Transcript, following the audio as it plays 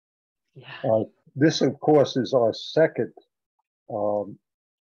Yeah. This, of course, is our second um,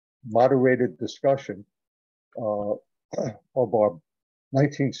 moderated discussion of our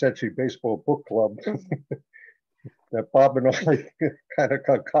 19th century baseball book club that Bob and I kind of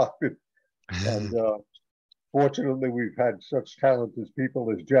concocted. And fortunately, we've had such talented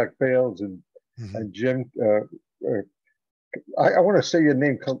people as Jack Bales and Jim. I want to say your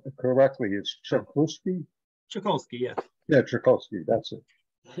name correctly. It's Chakulski? Chakulski, yeah. Yeah, Chakulski, that's it.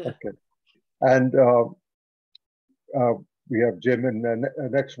 Okay. And we have Jim, and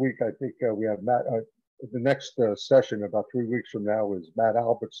next week, I think we have Matt. The next session, about 3 weeks from now, is Matt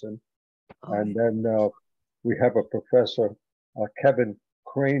Albertson. And then we have a professor, Kevin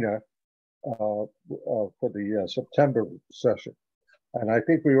Craner, for the September session. And I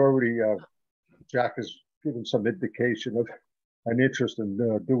think we already, Jack has given some indication of an interest in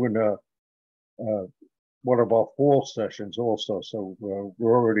doing one of our fall sessions also. So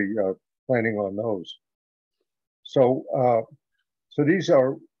we're already planning on those. So so these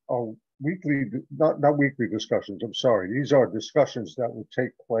are weekly, not weekly discussions, I'm sorry. These are discussions that will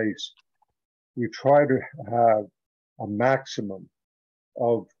take place. We try to have a maximum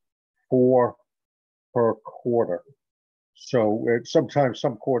of 4 per quarter. So sometimes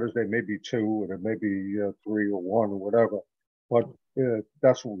some quarters they may be 2 and it may be 3 or 1 or whatever, but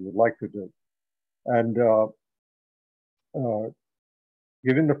that's what we would like to do. And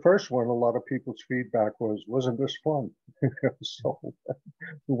given the first one, a lot of people's feedback wasn't this fun? So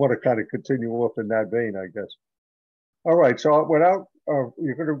we want to kind of continue off in that vein, I guess. All right, so without,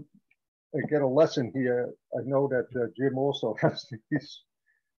 you're going to get a lesson here. I know that Jim also has these.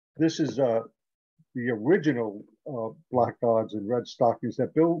 This is the original Blackguards and Red Stockings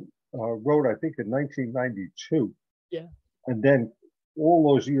that Bill wrote, I think, in 1992. Yeah. And then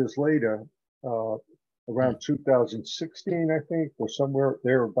all those years later, around 2016, I think, or somewhere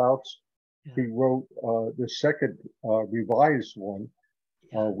thereabouts, he wrote the second revised one,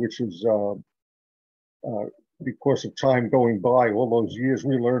 which is because of time going by, all those years,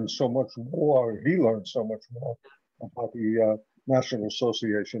 we learned so much more, he learned so much more about the National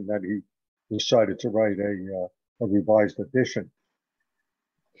Association that he decided to write a revised edition.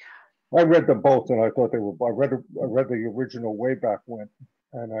 I read them both, and I thought they were. I read the original way back when,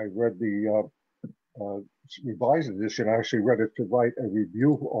 and I read the revised edition. I actually read it to write a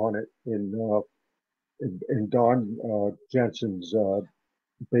review on it in Don Jensen's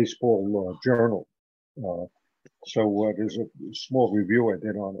baseball journal. So there's a small review I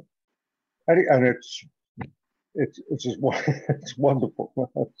did on it, and it's just it's wonderful.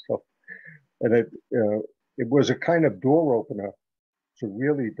 So, and it was a kind of door opener to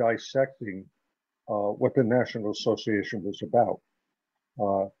really dissecting what the National Association was about.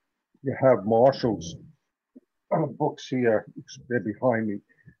 You have Marshall's books here, they're behind me,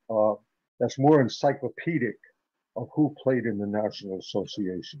 that's more encyclopedic of who played in the National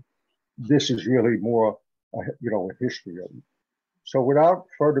Association. This is really more, a history of it. So without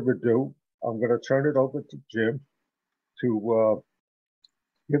further ado, I'm going to turn it over to Jim to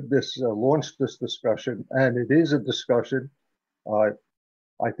give this, launch this discussion. And it is a discussion.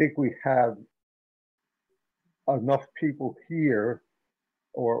 I think we have enough people here,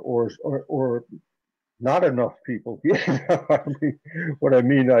 or not enough people here. I mean, what I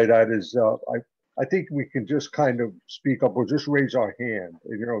mean by that is, I think we can just kind of speak up or just raise our hand.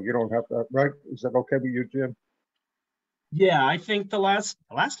 You don't have to, right? Is that okay with you, Jim? Yeah, I think the last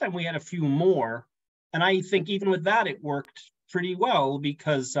time we had a few more, and I think even with that it worked pretty well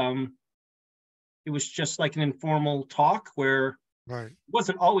because it was just like an informal talk where it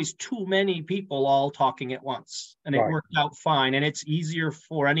wasn't always too many people all talking at once, and it worked out fine. And it's easier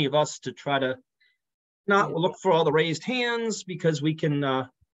for any of us to try to not look for all the raised hands because we can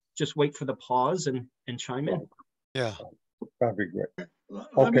just wait for the pause and chime in. Yeah, that'd be great.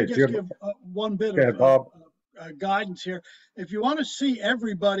 Let me just give one bit of guidance here. If you want to see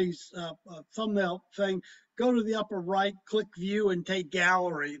everybody's thumbnail thing, go to the upper right, click view and take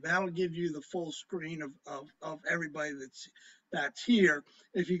gallery. That'll give you the full screen of everybody that's here.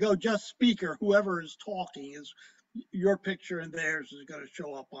 If you go just speaker, whoever is talking is your picture and theirs is going to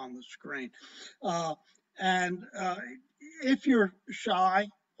show up on the screen. And if you're shy,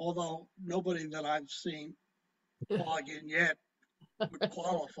 although nobody that I've seen log in yet would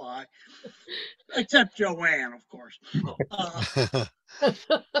qualify, except Joanne, of course.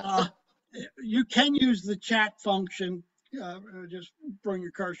 You can use the chat function. Just bring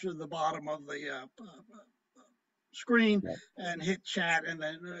your cursor to the bottom of the screen and hit chat, and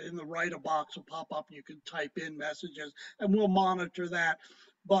then in the right a box will pop up and you can type in messages and we'll monitor that.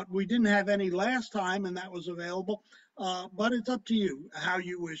 But we didn't have any last time, and that was available. but it's up to you how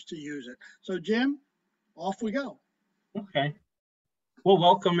you wish to use it. So Jim, off we go. Okay. Well,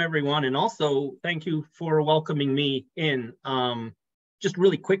 welcome everyone. And also thank you for welcoming me in. Just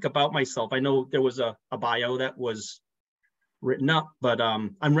really quick about myself. I know there was a bio that was written up, but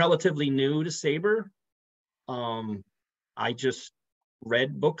I'm relatively new to SABR. I just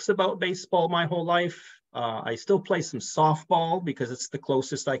read books about baseball my whole life. I still play some softball because it's the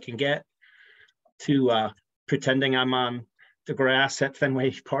closest I can get to pretending I'm on the grass at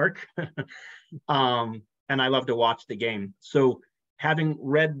Fenway Park. And I love to watch the game. So having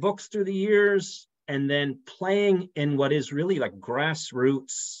read books through the years and then playing in what is really like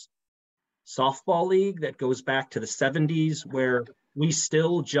grassroots softball league that goes back to the 70s, where we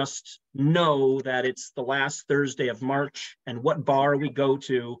still just know that it's the last Thursday of March and what bar we go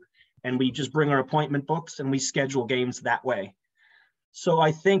to, and we just bring our appointment books and we schedule games that way. So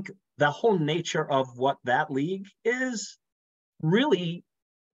I think the whole nature of what that league is really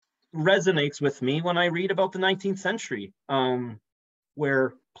resonates with me when I read about the 19th century,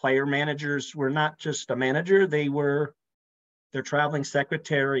 where player managers were not just a manager, they were their traveling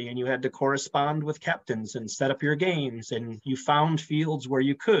secretary, and you had to correspond with captains and set up your games, and you found fields where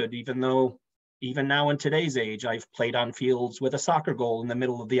you could, even though even now in today's age, I've played on fields with a soccer goal in the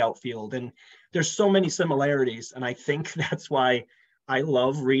middle of the outfield, and there's so many similarities. And I think that's why I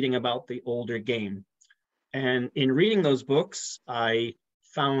love reading about the older game. And in reading those books, I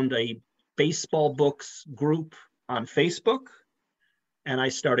found a baseball books group on Facebook, and I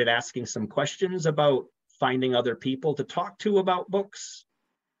started asking some questions about finding other people to talk to about books.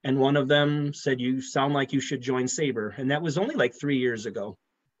 And one of them said, "You sound like you should join SABR." And that was only like 3 years ago.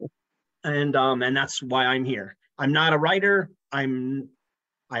 And that's why I'm here. I'm not a writer. I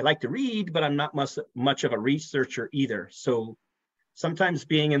like to read, but I'm not much of a researcher either. So sometimes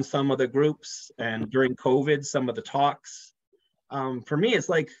being in some of the groups and during COVID, some of the talks, for me, it's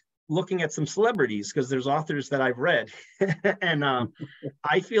like looking at some celebrities, because there's authors that I've read. And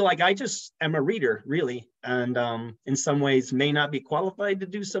I feel like I just am a reader, really. And in some ways may not be qualified to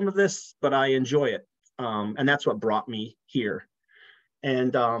do some of this, but I enjoy it. And that's what brought me here.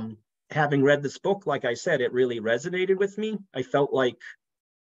 And having read this book, like I said, it really resonated with me. I felt like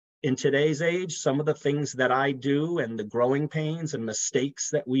in today's age, some of the things that I do and the growing pains and mistakes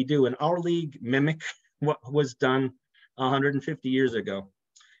that we do in our league mimic what was done 150 years ago.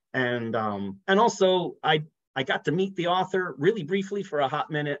 And also I got to meet the author really briefly for a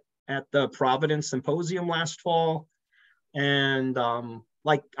hot minute at the Providence Symposium last fall. And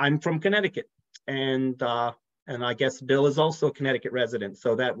like, I'm from Connecticut, and I guess Bill is also a Connecticut resident.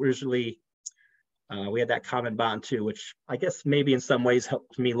 So that usually, we had that common bond too, which I guess maybe in some ways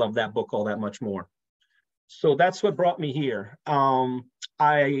helped me love that book all that much more. So that's what brought me here.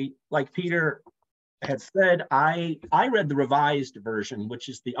 I, like Peter had said, I read the revised version, which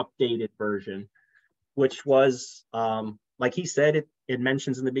is the updated version, which was, like he said, it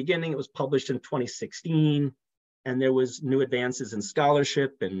mentions in the beginning, it was published in 2016, and there was new advances in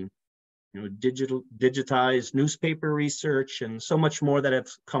scholarship and digitized newspaper research and so much more that have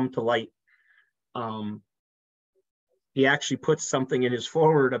come to light. He actually puts something in his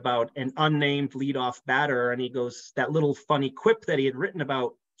foreword about an unnamed leadoff batter, and he goes, that little funny quip that he had written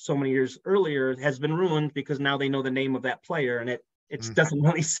about so many years earlier has been ruined because now they know the name of that player, and it doesn't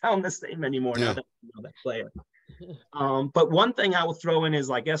really sound the same anymore now that we know that player. But one thing I will throw in is,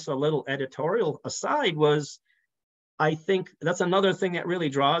 I guess, a little editorial aside, was I think that's another thing that really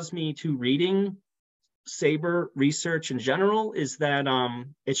draws me to reading SABR research in general, is that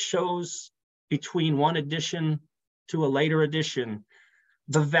it shows between one edition to a later edition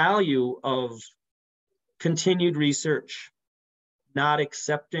the value of continued research, not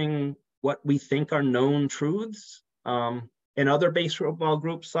accepting what we think are known truths. In other baseball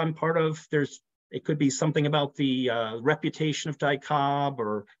groups I'm part of, it could be something about the reputation of Ty Cobb,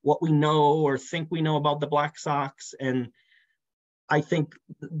 or what we know or think we know about the Black Sox. And I think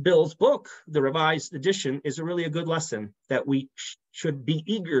Bill's book, the revised edition, is really a good lesson that we should be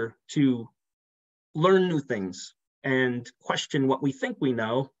eager to learn new things and question what we think we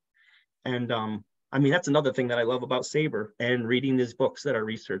know. And I mean, that's another thing that I love about SABR and reading these books that are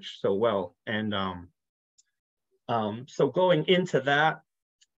researched so well. And so going into that,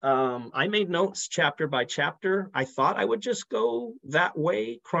 I made notes chapter by chapter. I thought I would just go that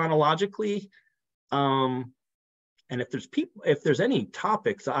way chronologically. And if there's any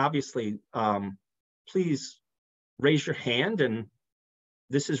topics, obviously, please raise your hand. And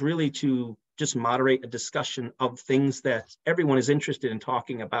this is really to just moderate a discussion of things that everyone is interested in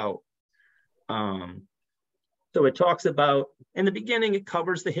talking about. So it talks about, in the beginning, it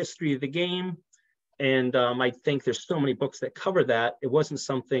covers the history of the game. And I think there's so many books that cover that. It wasn't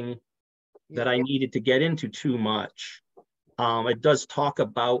something that I needed to get into too much. It does talk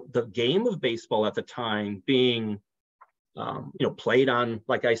about the game of baseball at the time being, played on,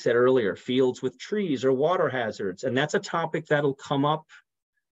 like I said earlier, fields with trees or water hazards. And that's a topic that'll come up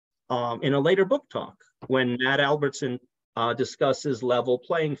in a later book talk when Matt Albertson discusses Level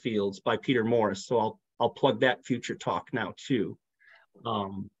Playing Fields by Peter Morris. So I'll plug that future talk now too.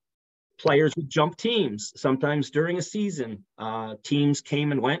 Players would jump teams. Sometimes during a season, teams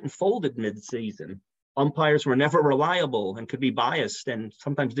came and went and folded mid-season. Umpires were never reliable and could be biased and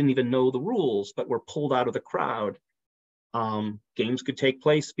sometimes didn't even know the rules, but were pulled out of the crowd. Games could take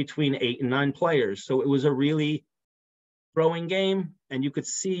place between 8 and 9 players. So it was a really growing game. And you could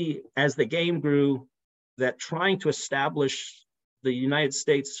see as the game grew that trying to establish the United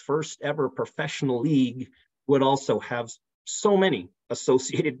States' first ever professional league would also have so many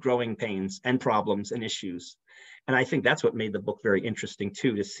associated growing pains and problems and issues. And I think that's what made the book very interesting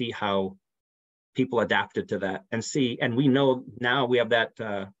too, to see how people adapted to that and we know now we have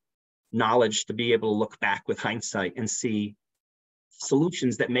that knowledge to be able to look back with hindsight and see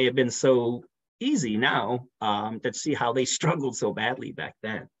solutions that may have been so easy now, that see how they struggled so badly back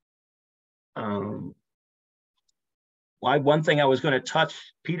then. One thing I was going to touch,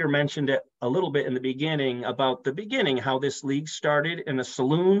 Peter mentioned it a little bit in the beginning, about the beginning, how this league started in a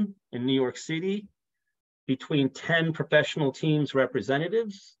saloon in New York City between 10 professional teams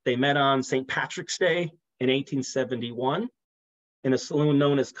representatives. They met on St. Patrick's Day in 1871 in a saloon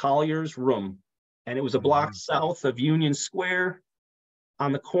known as Collier's Room. And it was a block south of Union Square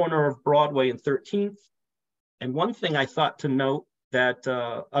on the corner of Broadway and 13th. And one thing I thought to note that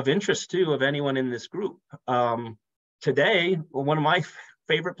of interest too of anyone in this group, today, one of my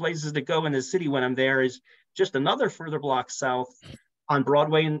favorite places to go in the city when I'm there is just another further block south on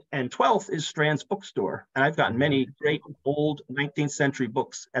Broadway and 12th is Strand's Bookstore. And I've gotten many great old 19th century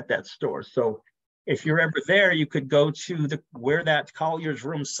books at that store. So if you're ever there, you could go to where that Collier's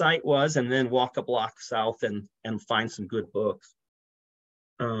Room site was and then walk a block south and find some good books.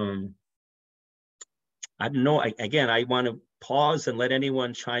 I don't know, I want to pause and let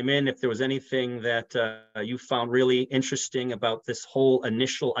anyone chime in if there was anything that you found really interesting about this whole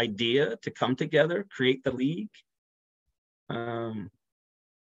initial idea to come together, create the league.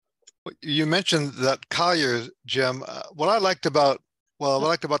 You mentioned that Collier, Jim. What I liked about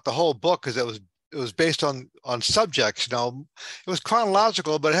the whole book is it was based on subjects. You know, it was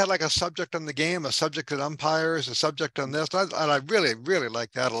chronological, but it had like a subject on the game, a subject on umpires, a subject on this, and I really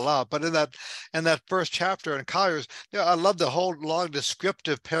liked that a lot. But in that first chapter in Collier's, I love the whole long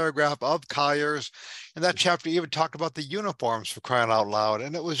descriptive paragraph of Collier's, and that chapter even talked about the uniforms, for crying out loud,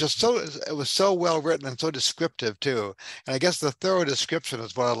 and it was so well written and so descriptive too. And I guess the thorough description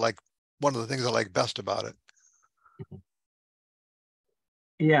is what I like. One of the things I like best about it.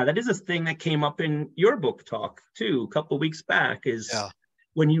 Yeah, that is a thing that came up in your book talk too, a couple of weeks back, is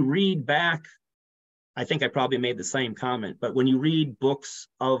when you read back, I think I probably made the same comment, but when you read books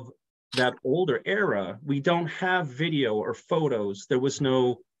of that older era, we don't have video or photos. There was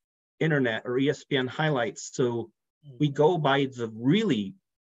no internet or ESPN highlights. So we go by the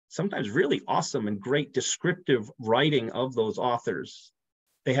sometimes really awesome and great descriptive writing of those authors.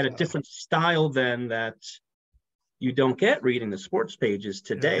 They had a different style then that you don't get reading the sports pages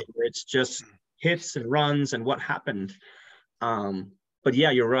today, where it's just hits and runs and what happened. But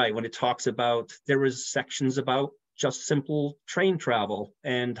yeah, you're right. When it talks about, there was sections about just simple train travel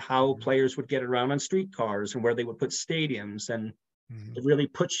and how players would get around on streetcars and where they would put stadiums. And it really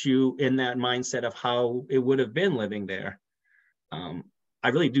puts you in that mindset of how it would have been living there. I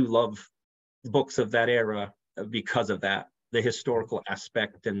really do love books of that era because of that, the historical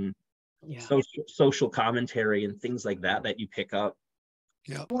aspect and social commentary and things like that you pick up.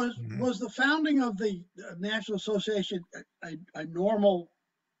 Yeah. Was the founding of the National Association a normal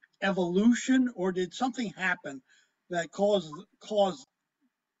evolution, or did something happen that caused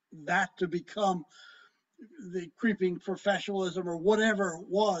that to become the creeping professionalism or whatever it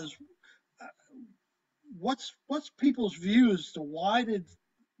was? What's people's views to why in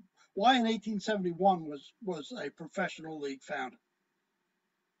 1871 was a professional league founded?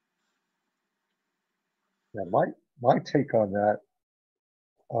 Yeah, my take on that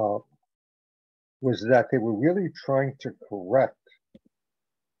was that they were really trying to correct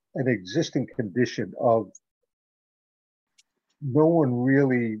an existing condition of no one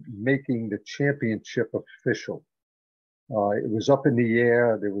really making the championship official. It was up in the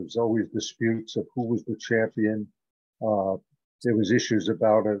air. There was always disputes of who was the champion. There was issues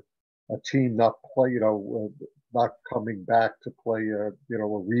about a team not coming back to play a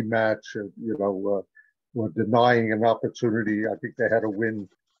rematch, were denying an opportunity. I think they had to win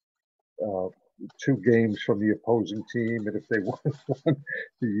 2 games from the opposing team, and if they won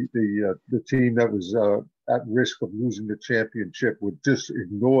the team that was at risk of losing the championship would just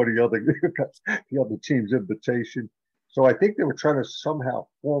ignore the other team's invitation. So I think they were trying to somehow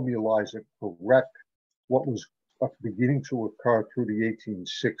formalize and correct what was beginning to occur through the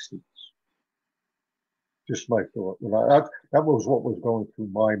 1860s. Just my thought. That was what was going through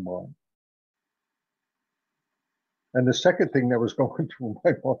my mind. And the second thing that was going through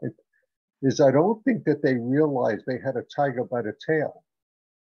my mind is I don't think that they realized they had a tiger by the tail,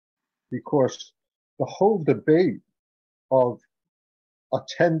 because the whole debate of a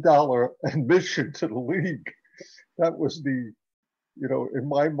 $10 admission to the league, that was the, in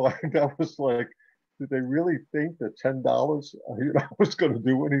my mind, that was like, did they really think that $10, was going to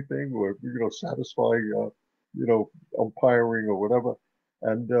do anything or, satisfy, umpiring or whatever?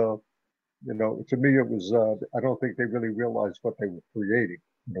 And, to me, it was, I don't think they really realized what they were creating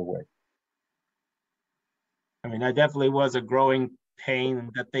in a way. I mean, that definitely was a growing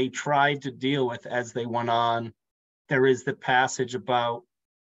pain that they tried to deal with as they went on. There is the passage about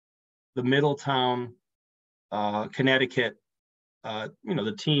the Middletown, Connecticut,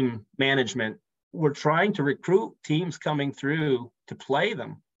 the team management were trying to recruit teams coming through to play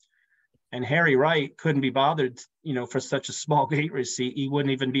them. And Harry Wright couldn't be bothered, for such a small gate receipt. He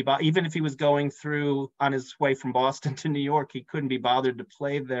wouldn't even be bothered. Even if he was going through on his way from Boston to New York, he couldn't be bothered to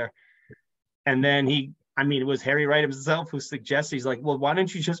play there. And then it was Harry Wright himself who suggested, he's like, well, why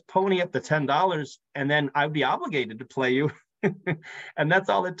don't you just pony up the $10 and then I'd be obligated to play you. And that's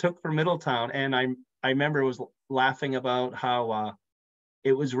all it took for Middletown. And I remember was laughing about how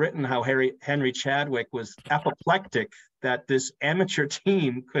it was written how Henry Chadwick was apoplectic that this amateur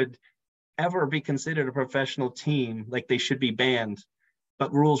team could ever be considered a professional team, like they should be banned.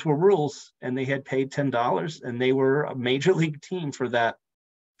 But rules were rules, and they had paid $10, and they were a major league team for that,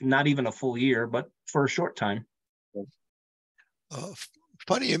 not even a full year, but for a short time.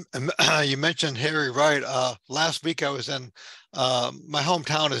 Funny, you mentioned Harry Wright. Last week I was in, my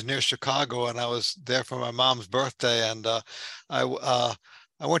hometown is near Chicago, and I was there for my mom's birthday, and I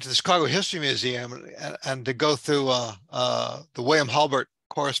went to the Chicago History Museum and to go through the William Hulbert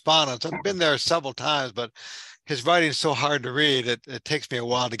correspondence. I've been there several times, but his writing is so hard to read. It takes me a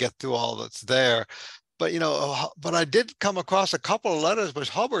while to get through all that's there. But but I did come across a couple of letters, but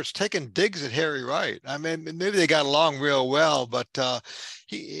Hulbert's taking digs at Harry Wright. I mean, maybe they got along real well, but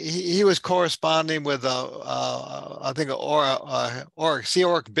he was corresponding with I think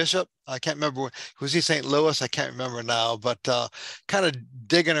Orrick Bishop. I can't remember, was he St. Louis? I can't remember now, but kind of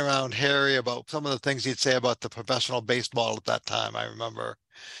digging around Harry about some of the things he'd say about the professional baseball at that time. I remember,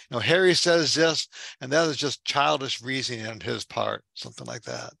 Harry says this, and that is just childish reasoning on his part, something like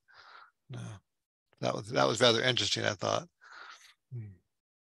that. No. That was rather interesting, I thought.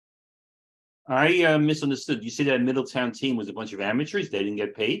 I misunderstood. You said that Middletown team was a bunch of amateurs. They didn't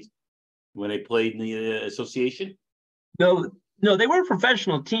get paid when they played in the association? No, they were a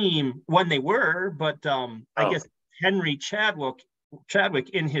professional team when they were, but I guess Henry Chadwick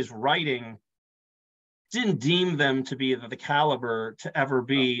in his writing didn't deem them to be the caliber to ever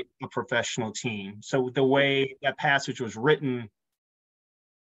be a professional team. So the way that passage was written,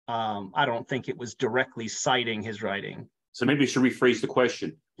 I don't think it was directly citing his writing. So maybe I should rephrase the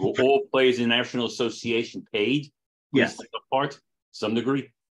question. Were all players in the National Association paid? Yes. Part, some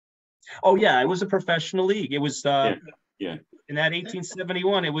degree? Oh, yeah. It was a professional league. It was, yeah. In that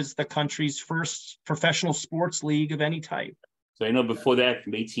 1871, it was the country's first professional sports league of any type. So I know before that,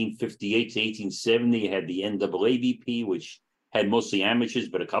 from 1858 to 1870, you had the NAABP, which had mostly amateurs,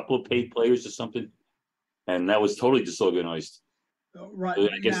 but a couple of paid players or something. And that was totally disorganized. Right. So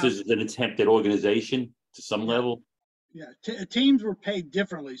I guess this is an attempt at organization to some level. Yeah, teams were paid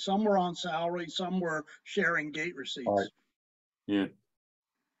differently. Some were on salary, some were sharing gate receipts. Right. Yeah.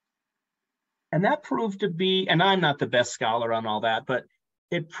 And that proved to be, and I'm not the best scholar on all that, but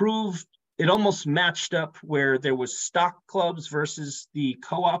it almost matched up where there was stock clubs versus the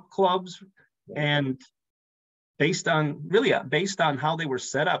co-op clubs. And based on how they were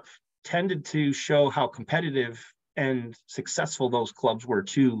set up, tended to show how competitive and successful those clubs were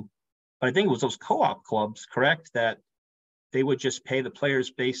too. But I think it was those co-op clubs, correct, that they would just pay the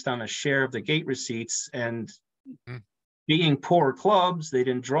players based on a share of the gate receipts, and being poor clubs, they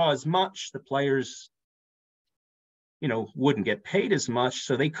didn't draw as much. The players, wouldn't get paid as much,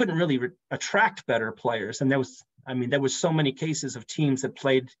 so they couldn't really attract better players. And there was so many cases of teams that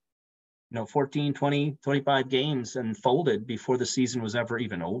played, 14, 20, 25 games and folded before the season was ever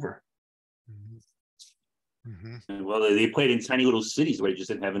even over. Well, they played in tiny little cities where they just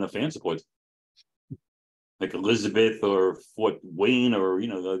didn't have enough fan support. like Elizabeth or Fort Wayne or, you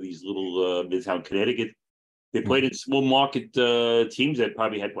know, these little Midtown Connecticut. They played in small market teams that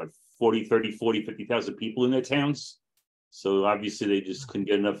probably had, what, 40, 30, 40, 50,000 people in their towns. So obviously they just couldn't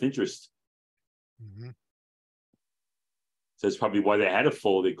get enough interest. Mm-hmm. So that's probably why they had to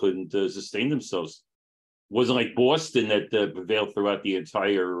fold. They couldn't sustain themselves. It wasn't like Boston that prevailed throughout the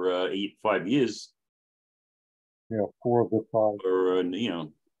entire 5 years. Yeah, 4 of the 5. Or, you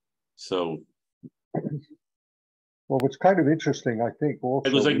know, so. Well, what's kind of interesting, I think, also.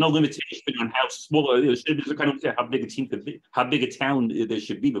 It was like no limitation on how small it was. There's a kind of how big a team could be, how big a town there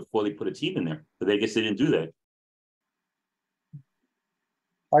should be before they put a team in there. But I guess they didn't do that.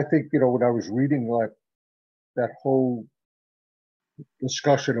 I think, you know, when I was reading that whole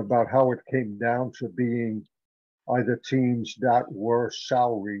discussion about how it came down to being either teams that were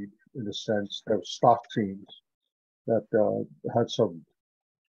salaried, in a sense, that were stock teams that had some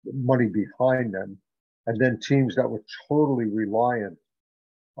money behind them, and then teams that were totally reliant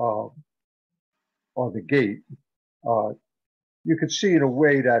on the gate. You could see in a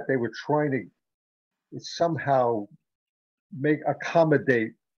way that they were trying to somehow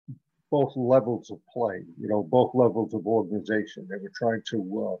accommodate both levels of play, you know, both levels of organization. They were trying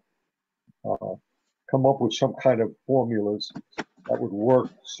to come up with some kind of formulas that would work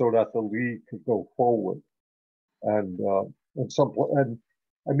so that the league could go forward. And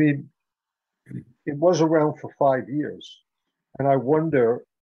I mean, it was around for 5 years. And I wonder,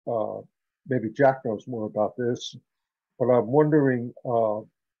 maybe Jack knows more about this, but I'm wondering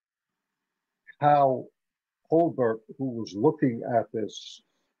how Holbert, who was looking at this,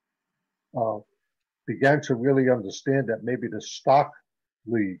 began to really understand that maybe the stock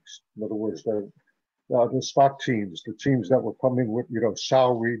leagues, in other words, the stock teams, the teams that were coming with, you know,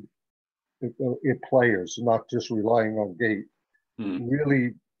 salaried players, not just relying on gate,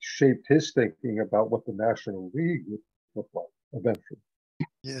 really shaped his thinking about what the National League would look like eventually.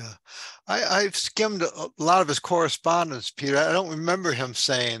 Yeah, I've skimmed a lot of his correspondence, Peter. I don't remember him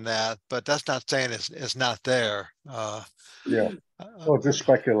saying that, but that's not saying it's not there. Yeah, well, just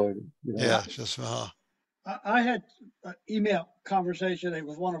speculating. You know? Yeah, just. I had an email conversation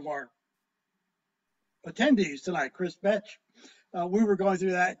with one of our attendees tonight, Chris Betch. We were going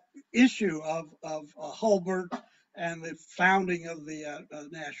through that issue of Holbert and the founding of the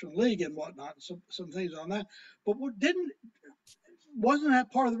National League and whatnot, some things on that. But wasn't that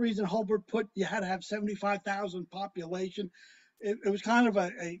part of the reason Holbert put you had to have 75,000 population? It was kind of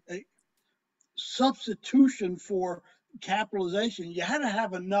a substitution for capitalization. You had to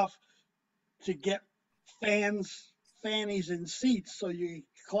have enough to get fannies and seats, so you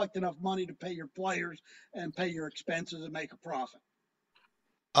collect enough money to pay your players and pay your expenses and make a profit.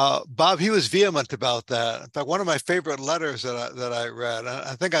 Bob, he was vehement about that. In fact, one of my favorite letters that I read,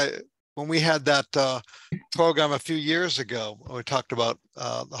 I think when we had that program a few years ago, when we talked about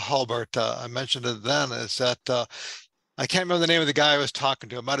the Holbert, I mentioned it then, is that I can't remember the name of the guy I was talking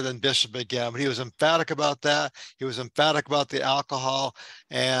to. It might have been Bishop again, but he was emphatic about that. He was emphatic about the alcohol,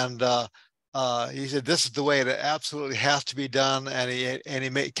 and he said this is the way it absolutely has to be done. And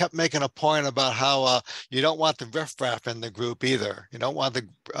he kept making a point about how you don't want the riffraff in the group either. You don't want the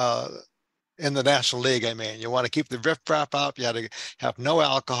in the National League, I mean, you want to keep the riffraff out. You had to have no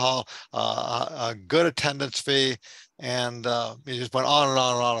alcohol, a good attendance fee, and he just went on and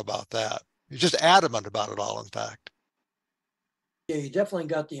on and on about that. He's just adamant about it all, in fact. Yeah, you definitely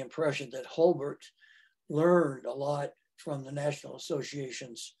got the impression that Holbert learned a lot from the National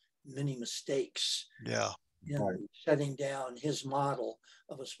Association's many mistakes. Yeah. In setting down his model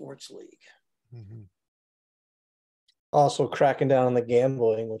of a sports league. Mm-hmm. Also cracking down on the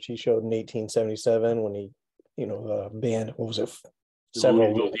gambling, which he showed in 1877 when he, you know, banned, what was it?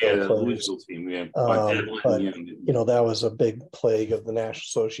 Several Louisville team, yeah. But you know, that was a big plague of the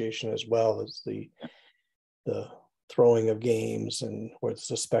National Association as well, as the throwing of games or the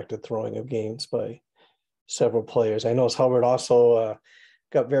suspected throwing of games by several players. I know Hubbard also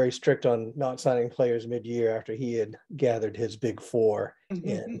got very strict on not signing players mid-year after he had gathered his big four.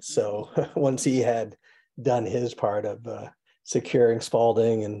 And so once he had done his part of securing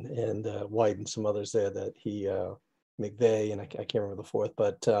Spalding and White and some others there, that he McVeigh and I can't remember the fourth,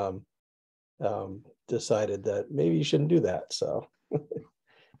 but decided that maybe you shouldn't do that. So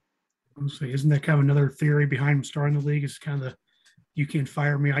isn't that kind of another theory behind him starting the league? Is kind of the you can't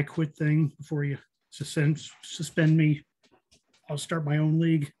fire me, I quit thing before you suspend me. I'll start my own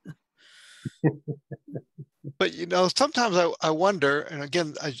league. But you know, sometimes I wonder, and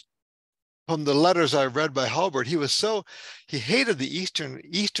again, I from the letters I read by Hulbert, he hated the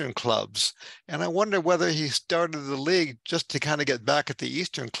Eastern clubs. And I wonder whether he started the league just to kind of get back at the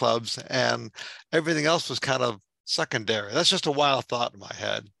Eastern clubs, and everything else was kind of secondary. That's just a wild thought in my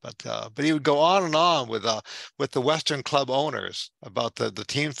head. But he would go on and on with the Western club owners about the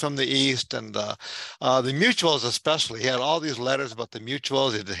teams from the East and the mutuals especially. He had all these letters about the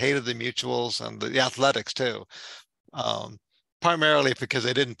mutuals. He hated the mutuals and the athletics too. Primarily because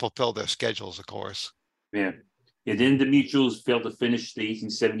they didn't fulfill their schedules, of course. Yeah. And then the Mutuals failed to finish the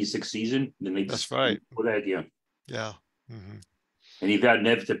 1876 season. Then they That's right. For that, yeah. Yeah. Mm-hmm. And he vowed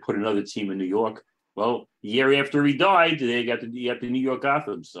never to put another team in New York. Well, the year after he died, they got the New York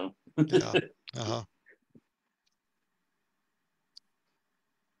Gotham. So yeah. Uh-huh.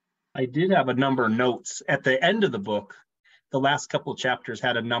 I did have a number of notes at the end of the book. The last couple of chapters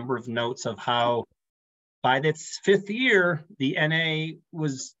had a number of notes of how by its 5th year, the NA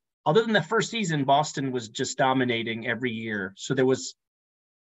was, other than the first season, Boston was just dominating every year. So there was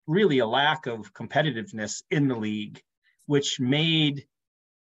really a lack of competitiveness in the league, which made,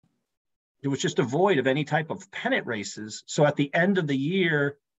 there was just a void of any type of pennant races. So at the end of the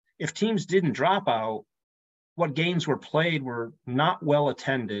year, if teams didn't drop out, what games were played were not well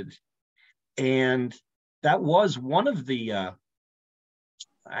attended. And that was one of the,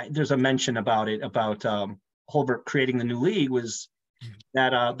 there's a mention about it, about Hulbert creating the new league, was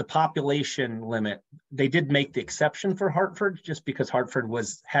that the population limit, they did make the exception for Hartford just because Hartford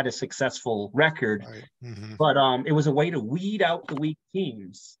had a successful record. Right. Mm-hmm. But it was a way to weed out the weak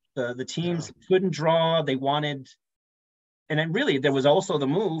teams. The teams couldn't draw, they wanted, and then really there was also the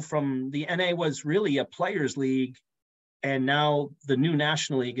move from the NA was really a players league, and now the new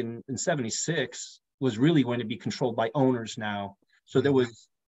National League in 76 was really going to be controlled by owners now. So there was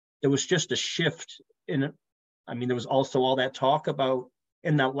just a shift in it. I mean, there was also all that talk about,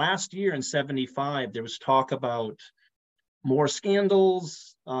 in that last year in 75, there was talk about more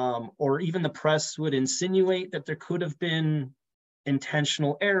scandals, or even the press would insinuate that there could have been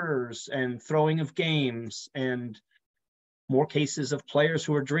intentional errors and throwing of games and more cases of players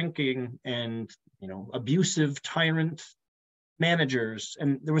who were drinking and, abusive tyrant managers.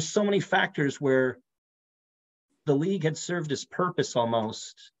 And there were so many factors where the league had served its purpose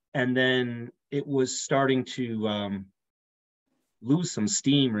almost, and then it was starting to lose some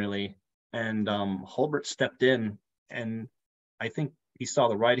steam, really. And Hulbert stepped in, and I think he saw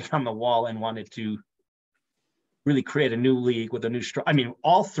the writing on the wall and wanted to really create a new league with a new I mean,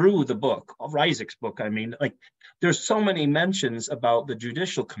 all through the book, Ryczek's book, I mean, like, there's so many mentions about the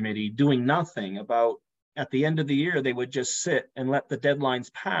Judicial Committee doing nothing, about at the end of the year, they would just sit and let the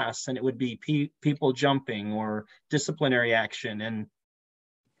deadlines pass, and it would be people jumping or disciplinary action. And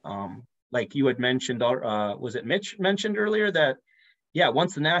like you had mentioned, was it Mitch mentioned earlier that, yeah,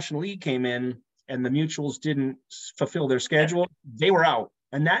 once the National League came in and the mutuals didn't fulfill their schedule, they were out.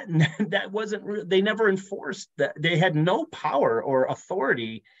 And that wasn't, they never enforced that. They had no power or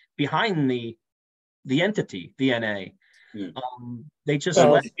authority behind the entity, the NA. Yeah. They just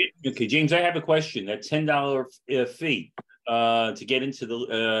okay, James, I have a question. That $10 fee to get into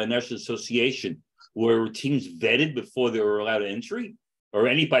the National Association, were teams vetted before they were allowed entry, or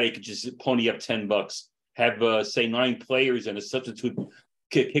anybody could just pony up $10, have say 9 players and a substitute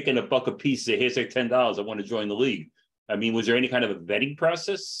kicking $1 a piece, say, here's like $10, I want to join the league? I mean, was there any kind of a vetting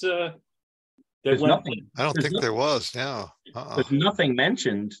process? There's nothing. I don't think there was. No. There's nothing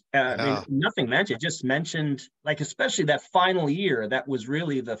mentioned. I mean, nothing mentioned. Just mentioned, like, especially that final year. That was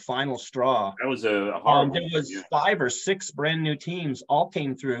really the final straw. That was a hard. There was 5 or 6 brand new teams all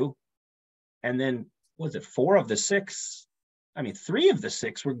came through, and then was it 4 of the 6? I mean, 3 of the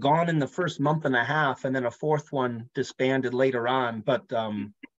 6 were gone in the first month and a half, and then a 4th one disbanded later on. But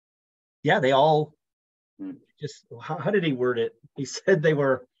yeah, they all just. How did he word it? He said they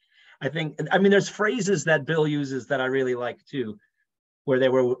were. I mean, there's phrases that Bill uses that I really like too, where they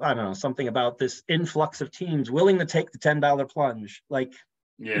were, I don't know, something about this influx of teams willing to take the $10 plunge. Like,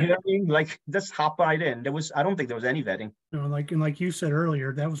 yeah. You know what I mean? Like, just hop right in. I don't think there was any vetting. No, like you said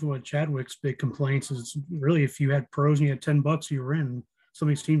earlier, that was one of Chadwick's big complaints is really if you had pros and you had $10, you were in. Some of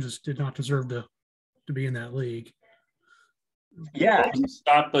these teams just did not deserve to be in that league. Yeah.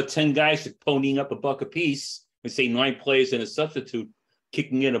 Stop 10 guys ponying up $1 a piece and say 9 players and a substitute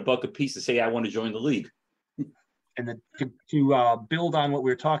kicking in $1 a piece to say, I want to join the league. And then to build on what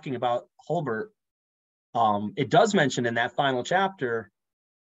we were talking about, Hulbert, it does mention in that final chapter,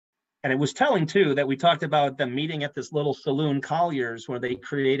 and it was telling too, that we talked about them meeting at this little saloon, Collier's, where they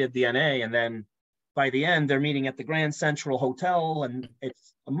created the NA. And then by the end, they're meeting at the Grand Central Hotel. And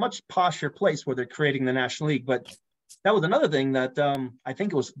it's a much posher place where they're creating the National League. But that was another thing that I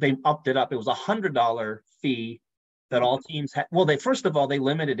think they upped it up. It was $100 fee that all teams had. Well, first of all, they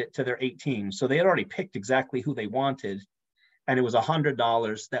limited it to their 8 teams. So they had already picked exactly who they wanted. And it was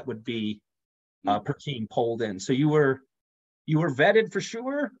 $100 that would be per team pulled in. So you were vetted for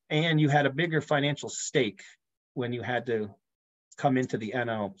sure. And you had a bigger financial stake when you had to come into the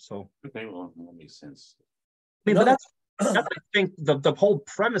NL. So okay, well, that makes sense. I mean, but that's I think the whole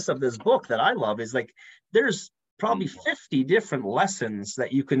premise of this book that I love is like there's probably 50 different lessons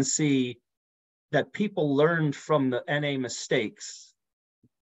that you can see that people learned from the NA mistakes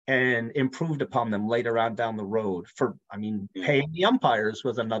and improved upon them later on down the road. Paying the umpires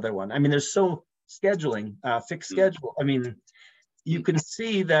was another one. I mean, there's scheduling, fixed schedule. I mean, you can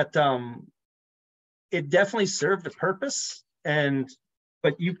see that it definitely served a purpose,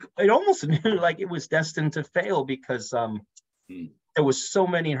 but it almost knew like it was destined to fail because there was so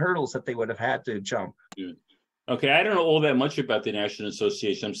many hurdles that they would have had to jump. Yeah. Okay, I don't know all that much about the National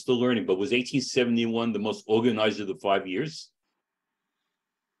Association. I'm still learning, but was 1871 the most organized of the 5 years?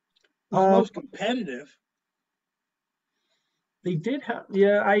 Most competitive. They did have,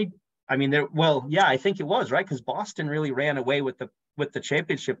 I think it was, right? Because Boston really ran away with the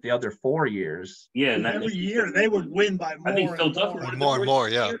championship the other 4 years. Yeah, and every year they would win by more. I think more and more,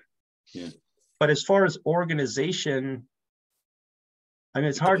 yeah. But as far as organization, I mean,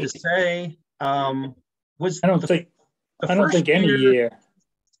 it's hard to say. I don't think any year.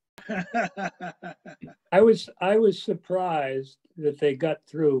 I was surprised that they got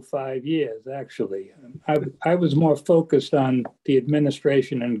through 5 years. Actually, I was more focused on the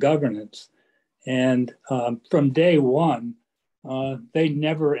administration and governance, and from day one, they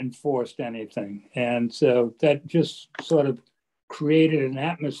never enforced anything, and so that just sort of created an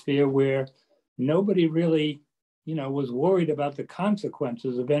atmosphere where nobody really, was worried about the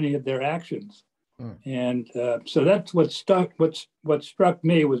consequences of any of their actions. And so that's what struck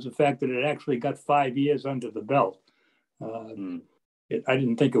me was the fact that it actually got 5 years under the belt. I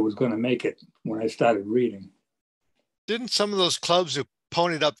didn't think it was going to make it when I started reading. Didn't some of those clubs who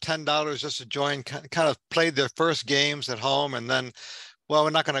ponied up $10 just to join kind of played their first games at home and then, well,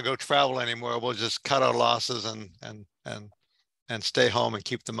 we're not going to go travel anymore. We'll just cut our losses and stay home and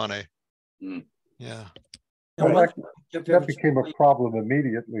keep the money. Yeah. That became a problem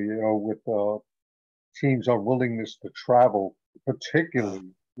immediately, with teams' unwillingness to travel,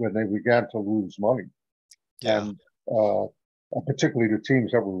 particularly when they began to lose money. Yeah. And particularly the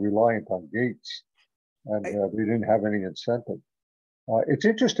teams that were reliant on gates, and they didn't have any incentive. It's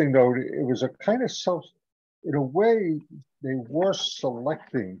interesting, though, it was a kind of in a way, they were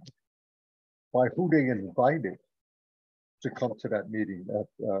selecting by who they invited to come to that meeting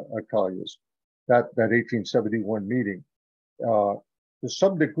at Collier's, that 1871 meeting. To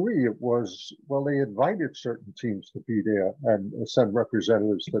some degree, it was, well, they invited certain teams to be there and send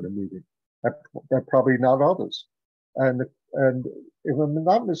representatives to the meeting, and probably not others. And if I'm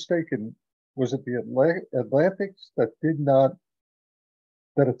not mistaken, was it the Atlantics that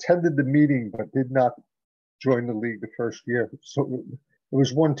attended the meeting but did not join the league the first year? So it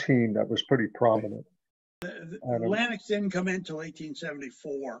was one team that was pretty prominent. The Atlantics didn't come in until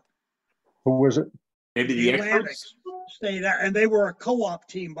 1874. Who was it? Maybe the Atlantics stayed out, and they were a co-op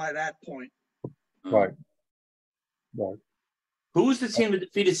team by that point. Right. Who was the team that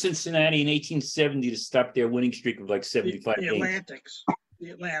defeated Cincinnati in 1870 to stop their winning streak of like 75 games? The Atlantics.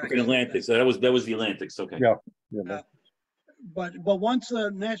 Atlantics. So that was the Atlantics. Okay. Yeah. But once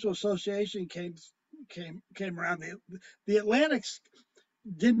the National Association came around, the Atlantics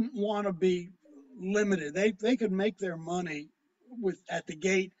didn't want to be limited. They could make their money at the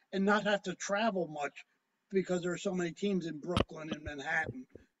gate and not have to travel much because there are so many teams in Brooklyn and Manhattan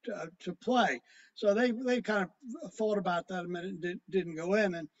to play. So they kind of thought about that a minute and didn't go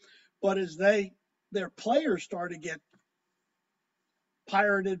in. But as their players started to get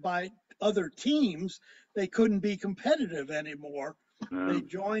pirated by other teams, they couldn't be competitive anymore. They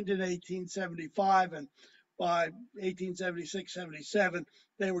joined in 1875, and by 1876, 77,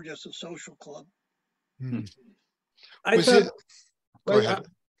 they were just a social club. I thought, go ahead.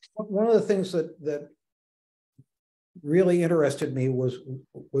 One of the things that really interested me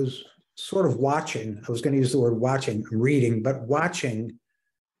was sort of watching. I was going to use the word watching, I'm reading, but watching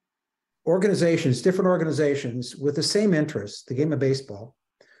different organizations with the same interests, the game of baseball,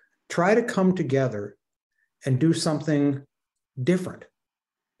 try to come together and do something different.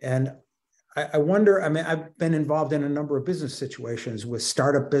 And I wonder, I mean, I've been involved in a number of business situations with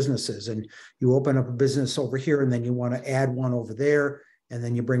startup businesses, and you open up a business over here and then you want to add one over there, and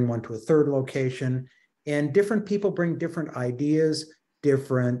then you bring one to a third location, and different people bring different ideas,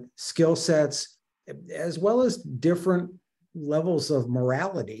 different skill sets, as well as different levels of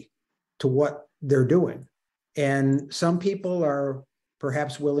morality to what they're doing. And some people are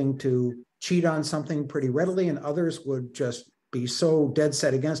perhaps willing to cheat on something pretty readily, and others would just be so dead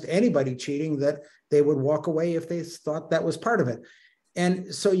set against anybody cheating that they would walk away if they thought that was part of it.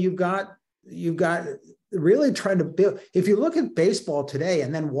 And so you've got really trying to build. If you look at baseball today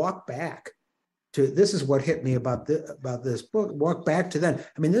and then walk back to, this is what hit me about this book, walk back to then.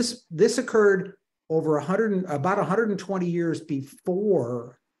 I mean, this occurred over about 120 years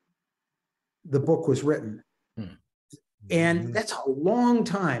before the book was written. And that's a long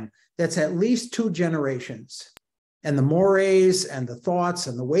time. That's at least 2 generations. And the mores and the thoughts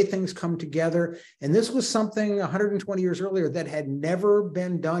and the way things come together. And this was something 120 years earlier that had never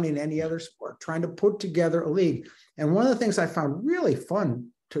been done in any other sport, trying to put together a league. And one of the things I found really fun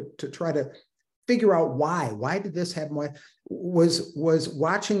to try to figure out why did this happen, was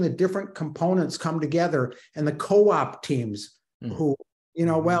watching the different components come together, and the co-op teams who,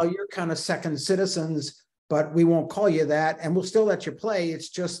 well, you're kind of second citizens, but we won't call you that, and we'll still let you play. It's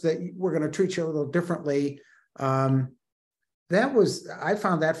just that we're going to treat you a little differently. I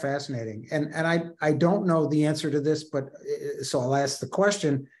found that fascinating. And I don't know the answer to this, but so I'll ask the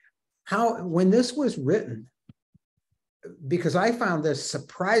question, when this was written, because I found this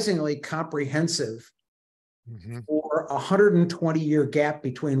surprisingly comprehensive for a 120-year gap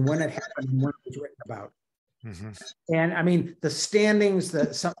between when it happened and when it was written about. And I mean, the standings,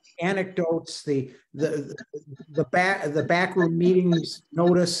 some anecdotes, the backroom meetings,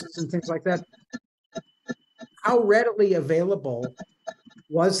 notices, and things like that. How readily available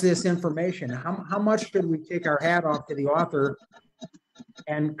was this information? How much did we take our hat off to the author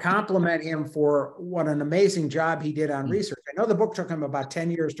and compliment him for what an amazing job he did on research? I know the book took him about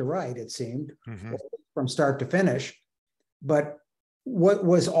 10 years to write, it seemed, from start to finish. But what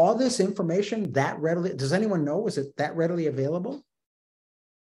was all this information that readily, does anyone know, was it that readily available?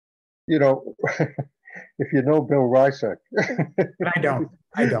 If you know Bill Ryczek. I don't.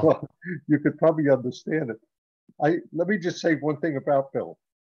 Well, you could probably understand it. Let me just say one thing about Bill.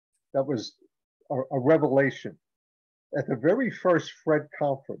 That was a revelation. At the very first Fred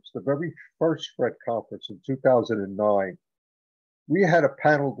conference, in 2009, we had a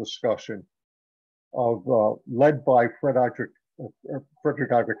panel discussion led by Frederick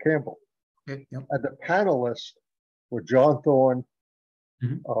Iver Campbell. And the panelists were John Thorne,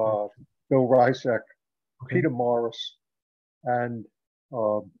 Bill Ryczek, Peter Morris, and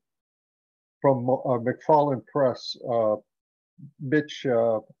from McFarland Press, Mitch,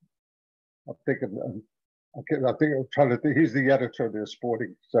 I'm trying to think, he's the editor of their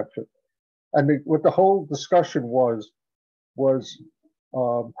sporting section. And what the whole discussion was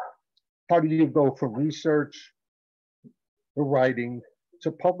how do you go from research to writing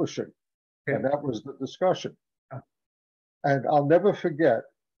to publishing? And that was the discussion. And I'll never forget,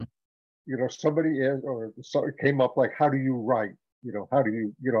 somebody came up like, how do you write? How do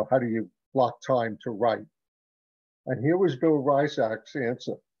you block time to write? And here was Bill Ryczek's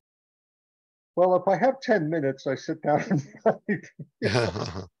answer. Well, if I have 10 minutes, I sit down and write.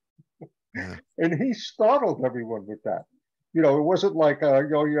 And he startled everyone with that. It wasn't like, I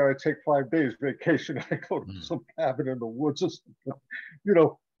take 5 days vacation. I go to some cabin in the woods or something.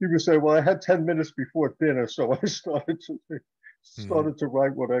 He would say, well, I had 10 minutes before dinner, so I started to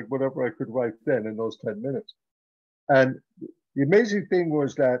write whatever I could write then in those 10 minutes. And the amazing thing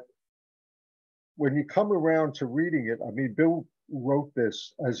was that when you come around to reading it, I mean, Bill wrote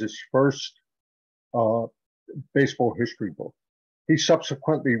this as his first baseball history book. He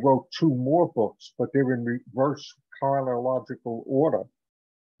subsequently wrote 2 more books, but they're in reverse chronological order.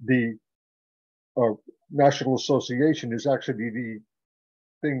 The National Association is actually the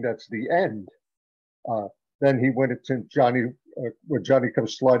thing that's the end. Then he went into when Johnny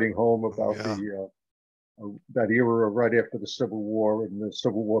Comes Sliding Home about that era right after the Civil War and the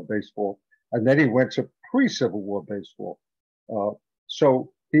Civil War baseball. And then he went to pre-Civil War baseball.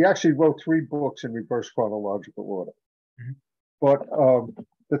 So he actually wrote 3 books in reverse chronological order. But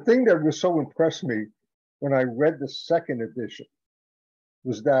the thing that was so impressed me when I read the second edition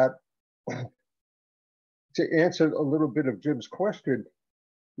was that, to answer a little bit of Jim's question,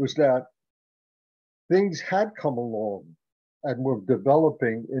 was that things had come along and were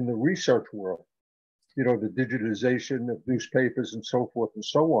developing in the research world, the digitization of newspapers and so forth and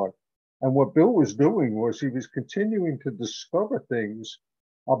so on. And what Bill was doing was he was continuing to discover things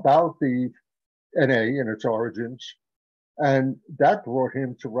about the NA and its origins. And that brought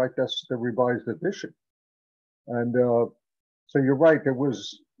him to write the revised edition. And so you're right,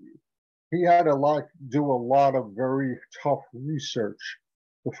 he had do a lot of very tough research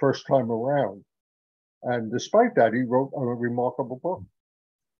the first time around. And despite that, he wrote a remarkable book.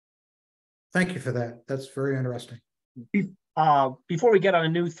 Thank you for that. That's very interesting. Before we get on a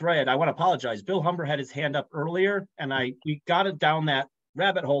new thread, I want to apologize. Bill Humber had his hand up earlier, and we got it down that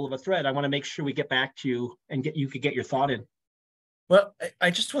rabbit hole of a thread. I want to make sure we get back to you and you could get your thought in. Well,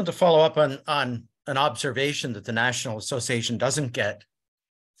 I just want to follow up on an observation that the National Association doesn't get.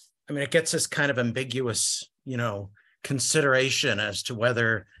 I mean, it gets this kind of ambiguous, consideration as to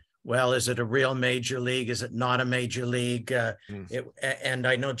whether, well, is it a real major league? Is it not a major league? And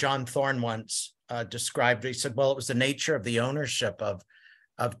I know John Thorne once described it. He said, well, it was the nature of the ownership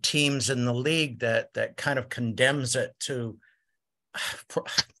of teams in the league that kind of condemns it to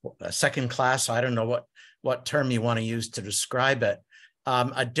a second class. I don't know what term you want to use to describe it.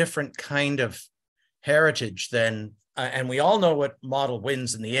 A different kind of heritage than, and we all know what model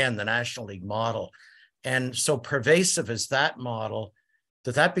wins in the end, the National League model. And so pervasive is that model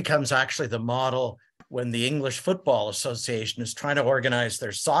that becomes actually the model when the English Football Association is trying to organize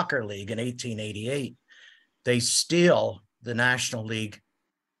their soccer league in 1888. They steal the National League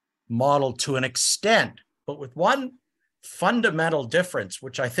model to an extent, but with one fundamental difference,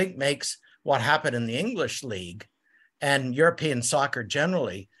 which I think makes what happened in the English League and European soccer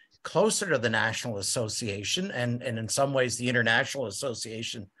generally closer to the National Association and in some ways the International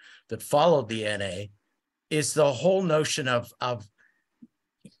Association that followed the NA, is the whole notion of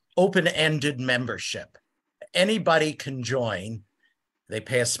open-ended membership. Anybody can join. They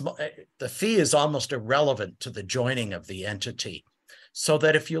pay the fee is almost irrelevant to the joining of the entity. So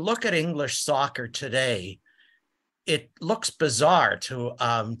that if you look at English soccer today, it looks bizarre to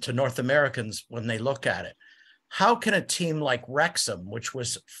North Americans when they look at it. How can a team like Wrexham, which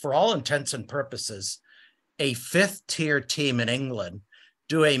was for all intents and purposes a fifth-tier team in England,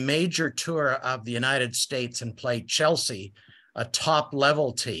 do a major tour of the United States and play Chelsea, a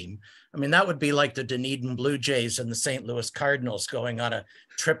top-level team? I mean, that would be like the Dunedin Blue Jays and the St. Louis Cardinals going on a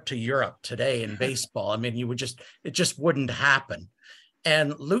trip to Europe today in baseball. I mean, it just wouldn't happen.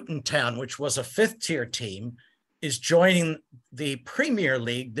 And Luton Town, which was a fifth-tier team, is joining the Premier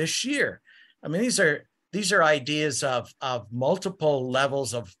League this year. I mean, these are ideas of multiple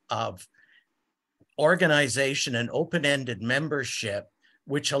levels of organization and open-ended membership,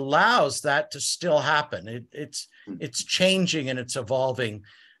 which allows that to still happen. It's changing and it's evolving.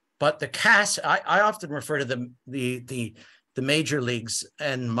 But the caste, I often refer to the major leagues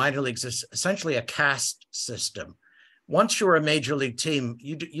and minor leagues as essentially a caste system. Once you were a major league team,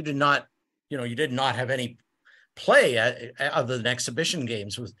 you did not have any play other than exhibition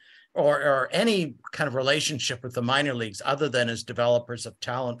games with or any kind of relationship with the minor leagues other than as developers of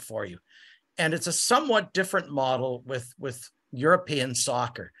talent for you. And it's a somewhat different model with European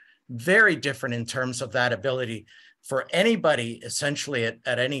soccer, very different in terms of that ability for anybody essentially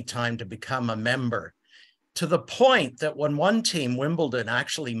at any time to become a member, to the point that when one team, Wimbledon,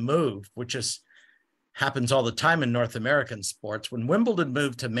 actually moved, which happens all the time in North American sports, when Wimbledon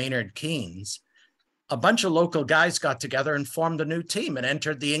moved to Maynard Keynes, a bunch of local guys got together and formed a new team and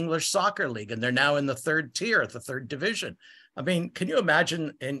entered the English Soccer League, and they're now in the third tier, the third division. I mean, can you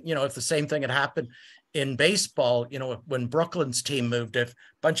imagine, if the same thing had happened in baseball, when Brooklyn's team moved, if a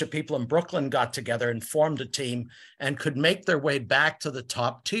bunch of people in Brooklyn got together and formed a team and could make their way back to the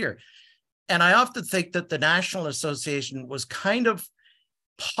top tier. And I often think that the National Association was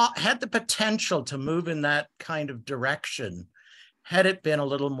had the potential to move in that kind of direction had it been a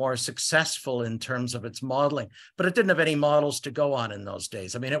little more successful in terms of its modeling, but it didn't have any models to go on in those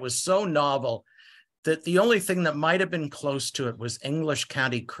days. I mean, it was so novel that the only thing that might have been close to it was English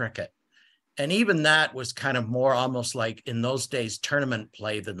county cricket. And even that was kind of more almost like in those days, tournament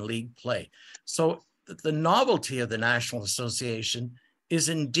play than league play. So the novelty of the National Association is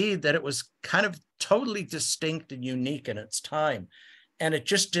indeed that it was kind of totally distinct and unique in its time. And it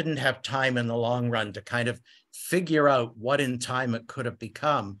just didn't have time in the long run to kind of figure out what in time it could have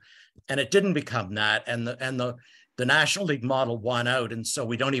become. And it didn't become that. And the National League model won out. And so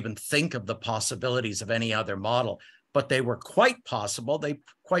we don't even think of the possibilities of any other model, but they were quite possible. They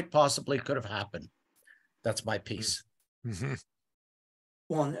quite possibly could have happened. That's my piece. Mm-hmm.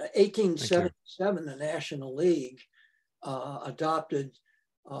 Well, in 1877, the National League adopted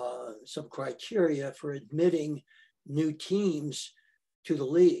some criteria for admitting new teams to the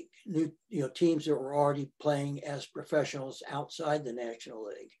league, new teams that were already playing as professionals outside the National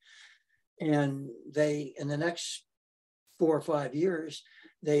League. And they, in the next 4 or 5 years,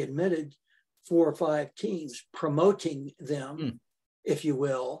 they admitted 4 or 5 teams, promoting them, if you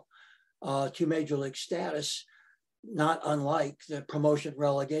will, to major league status, not unlike the promotion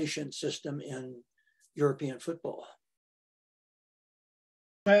relegation system in European football.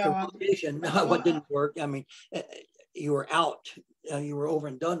 What didn't work? I mean, you were out, you were over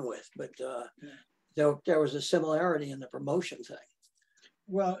and done with, but there was a similarity in the promotion thing.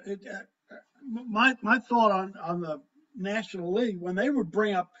 Well, my thought on the National League, when they would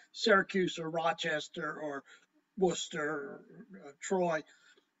bring up Syracuse or Rochester or Worcester or Troy,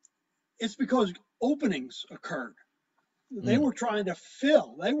 it's because openings occurred. They were trying to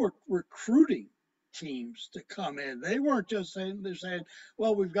fill. They were recruiting teams to come in. They weren't just saying, they're saying,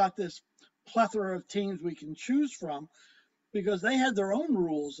 well, we've got this plethora of teams we can choose from, because they had their own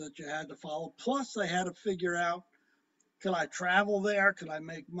rules that you had to follow. Plus they had to figure out, could I travel there? Could I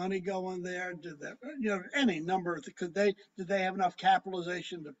make money going there? Did that, any number of, did they have enough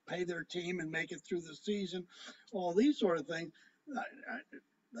capitalization to pay their team and make it through the season? All these sort of things.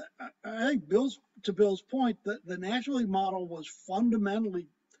 I think to Bill's point, the National League model was fundamentally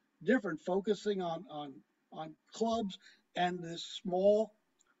different, focusing on clubs and this small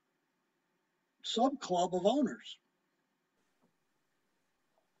sub club of owners.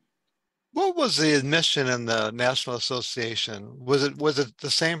 What was the admission in the National Association? Was it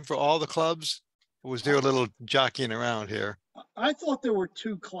the same for all the clubs? Or was there a little jockeying around here? I thought there were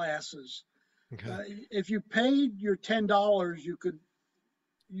two classes. Okay. If you paid your $10,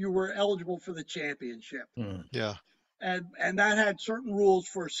 you were eligible for the championship. Yeah. And that had certain rules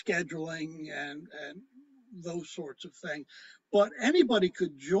for scheduling and those sorts of things. But anybody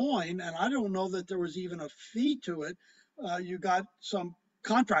could join, and I don't know that there was even a fee to it. You got some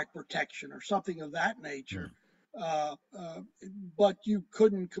contract protection or something of that nature. But you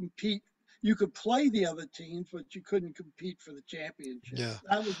couldn't compete. You could play the other teams, but you couldn't compete for the championship. Yeah.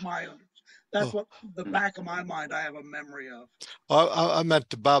 That was that's what the back of my mind I have a memory of. I meant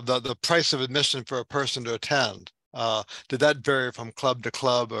to Bob, the price of admission for a person to attend. Did that vary from club to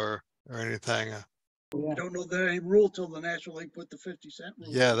club or anything? I don't know that any rule till the National League put the 50-cent rule.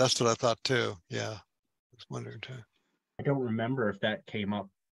 Yeah, that's what I thought too. Yeah, I was wondering too. I don't remember if that came up.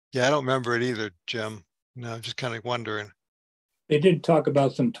 Yeah, I don't remember it either, Jim. No, just kind of wondering. They did talk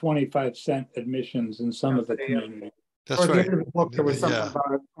about some 25-cent admissions in some of the communities. That's right. At the end of the book, there was something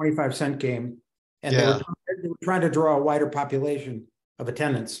about a 25-cent game, and they were trying to draw a wider population of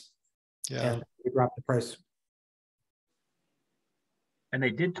attendance. Yeah, and they dropped the price. And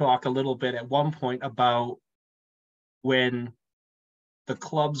they did talk a little bit at one point about when the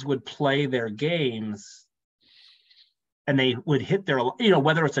clubs would play their games and they would hit their,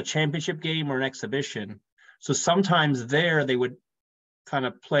 whether it's a championship game or an exhibition. So sometimes there they would kind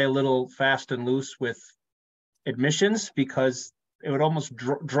of play a little fast and loose with admissions, because it would almost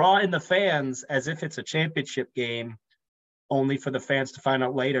draw in the fans as if it's a championship game, only for the fans to find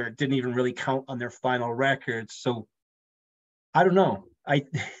out later it didn't even really count on their final records. So I don't know. I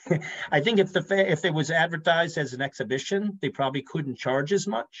think if it was advertised as an exhibition, they probably couldn't charge as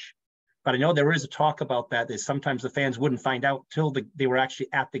much. But I know there is a talk about that sometimes the fans wouldn't find out till they were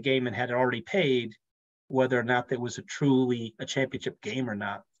actually at the game and had already paid, whether or not there was truly a championship game or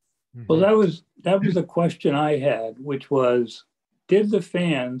not. Well, that was a question I had, which was, did the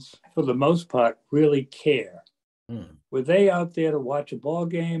fans, for the most part, really care? Were they out there to watch a ball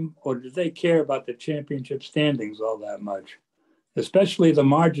game, or did they care about the championship standings all that much? Especially the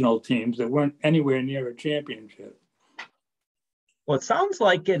marginal teams that weren't anywhere near a championship. Well, it sounds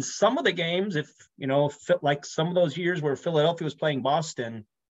like in some of the games, like some of those years where Philadelphia was playing Boston,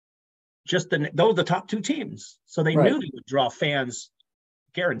 those are the top two teams. So they knew they would draw fans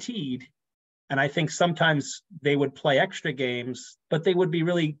guaranteed. And I think sometimes they would play extra games, but they would be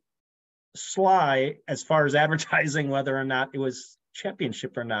really sly as far as advertising whether or not it was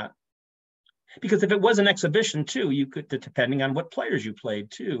championship or not. Because if it was an exhibition too, you could, depending on what players you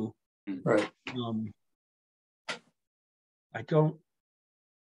played too. Right. I don't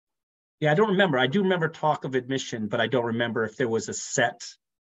remember. I do remember talk of admission, but I don't remember if there was a set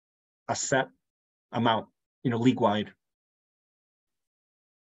amount, league-wide.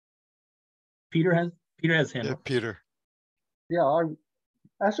 Peter has him. Yeah, Peter. Yeah,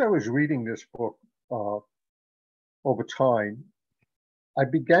 as I was reading this book over time, I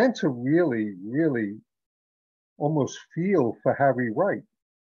began to really, really almost feel for Harry Wright,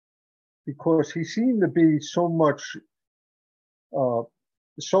 because he seemed to be so much, so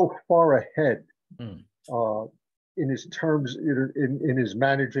far ahead in his terms, in his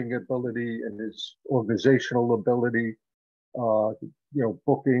managing ability and his organizational ability,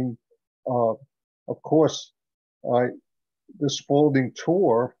 booking. Of course, the Spalding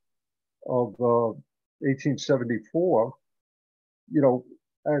tour of 1874.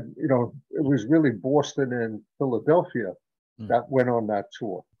 It was really Boston and Philadelphia that went on that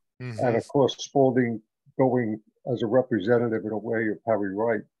tour. And of course, Spalding going as a representative in a way of Harry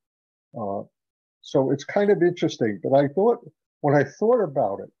Wright. So it's kind of interesting. But when I thought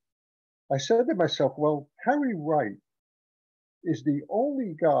about it, I said to myself, well, Harry Wright is the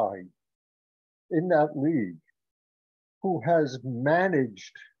only guy in that league who has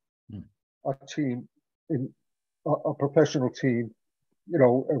managed a team, in a professional team,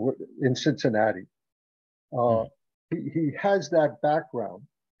 in Cincinnati. He has that background.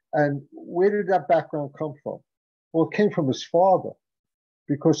 And where did that background come from? Well, it came from his father,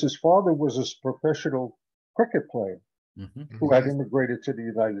 because his father was a professional cricket player who had immigrated to the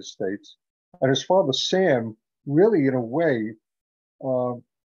United States. And his father, Sam, really, in a way,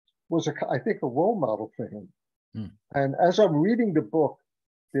 was, I think, a role model for him. And as I'm reading the book,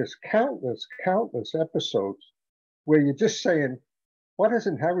 there's countless episodes where you're just saying, why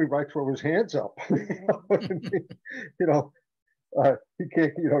doesn't Harry Wright throw his hands up? He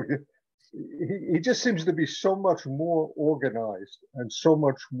can't, he just seems to be so much more organized and so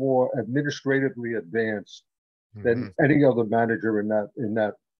much more administratively advanced than any other manager in that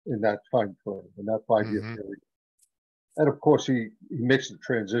time frame, in that 5-year period. And of course, he makes the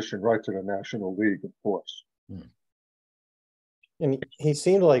transition right to the National League, of course. And he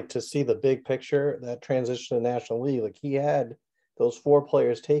seemed like to see the big picture, that transition to the National League. Like, he had those 4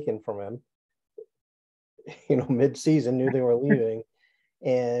 players taken from him, mid-season, knew they were leaving.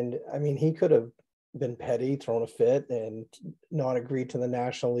 And I mean, he could have been petty, thrown a fit, and not agreed to the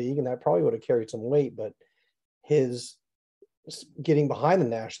National League, and that probably would have carried some weight. But his getting behind the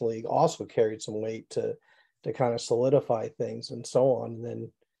National League also carried some weight to kind of solidify things and so on. And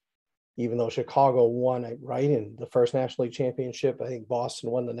then, even though Chicago won right in the first National League championship, I think Boston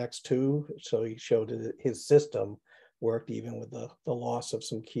won the next 2. So he showed that his system worked even with the loss of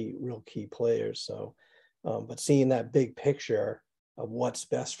some real key players. So, but seeing that big picture of what's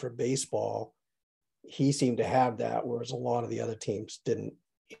best for baseball, he seemed to have that, whereas a lot of the other teams didn't.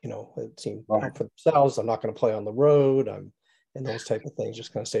 It seemed out for themselves. I'm not going to play on the road. And those type of things.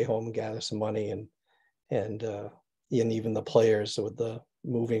 Just going to stay home and gather some money, and even the players with the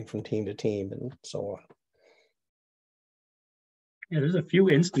moving from team to team and so on. Yeah, there's a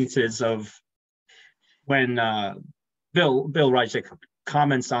few instances of when Bill Ryczek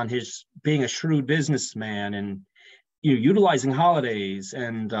comments on his being a shrewd businessman and utilizing holidays,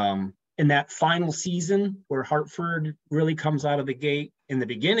 and in that final season where Hartford really comes out of the gate, in the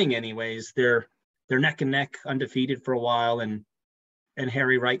beginning anyways, they're neck and neck, undefeated for a while, and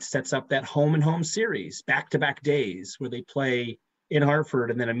Harry Wright sets up that home and home series, back-to-back days, where they play in Hartford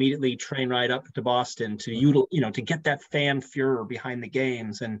and then immediately train right up to Boston to get that fan furor behind the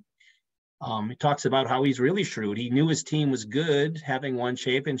games. And he talks about how he's really shrewd. He knew his team was good, having won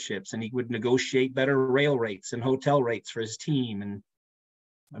championships, and he would negotiate better rail rates and hotel rates for his team. And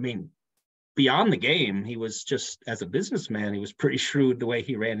I mean, beyond the game, he was just, as a businessman, he was pretty shrewd the way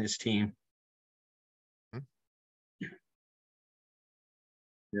he ran his team.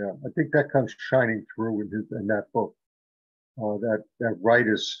 Yeah, I think that comes shining through in that book. That Wright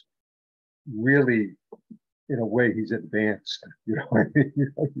is really, in a way, he's advanced.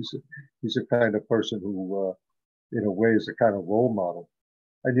 He's a kind of person who, in a way, is a kind of role model,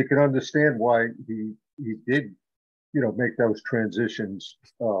 and you can understand why he did, make those transitions.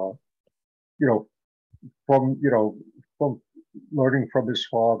 From learning from his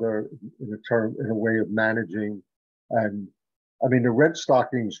father in a way of managing. And I mean, the Red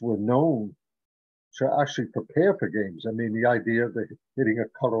Stockings were known to actually prepare for games. I mean, the idea of hitting a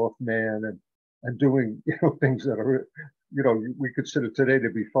cutoff man and doing, things that are, we consider today to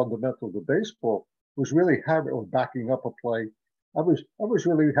be fundamental to baseball was really or backing up a play. I was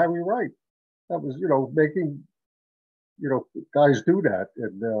really Harry Wright. That was, making, guys do that.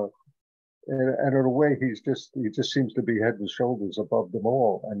 And in a way, he just seems to be head and shoulders above them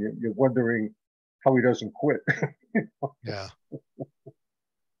all. And you're wondering how he doesn't quit. Yeah.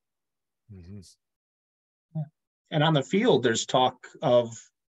 And on the field, there's talk of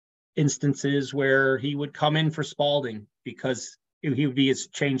instances where he would come in for Spalding because he would be his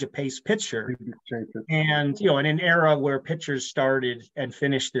change of pace pitcher. And, in an era where pitchers started and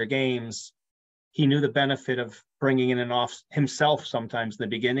finished their games, he knew the benefit of bringing in himself sometimes in the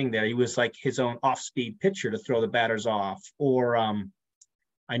beginning there. He was like his own off-speed pitcher to throw the batters off. Or I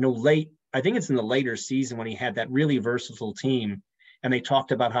think it's in the later season when he had that really versatile team, and they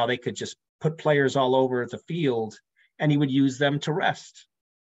talked about how they could just put players all over the field and he would use them to rest.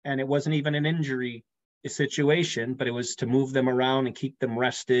 And it wasn't even an injury situation, but it was to move them around and keep them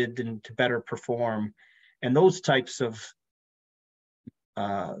rested and to better perform. And those types of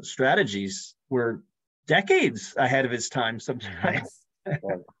strategies were decades ahead of his time sometimes.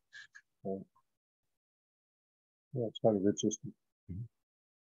 Yeah, it's kind of interesting.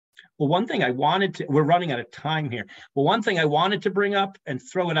 Well, one thing I wanted to, we're running out of time here. Well, one thing I wanted to bring up and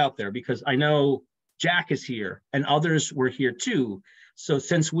throw it out there, because I know Jack is here and others were here too. So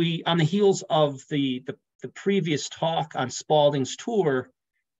since we, on the heels of the previous talk on Spalding's tour,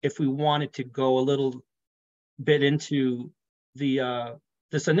 if we wanted to go a little bit into the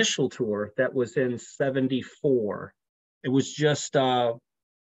this initial tour that was in '74, it was just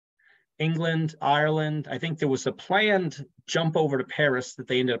England, Ireland. I think there was a planned jump over to Paris that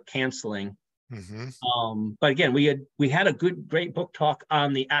they ended up canceling. But again, we had a great book talk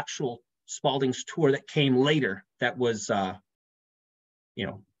on the actual Spalding's tour that came later. That was, you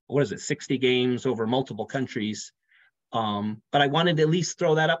know, what is it, 60 games over multiple countries. But I wanted to at least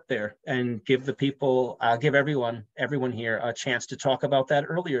throw that up there and give the people, give everyone here a chance to talk about that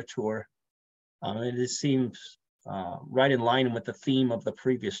earlier tour. It seems right in line with the theme of the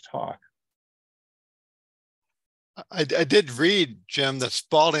previous talk. I did read, Jim, that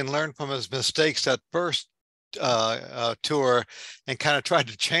Spalding learned from his mistakes that first tour and kind of tried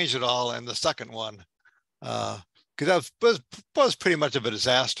to change it all in the second one. Because that was pretty much of a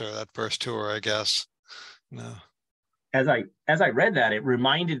disaster, that first tour, I guess. No. As I read that, it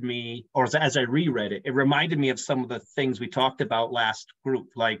reminded me, or as I reread it, it reminded me of some of the things we talked about last group.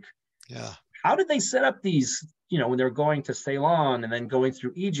 Like, yeah, how did they set up these, you know, when they're going to Ceylon and then going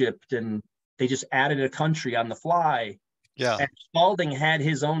through Egypt, and they just added a country on the fly. Yeah. And Spalding had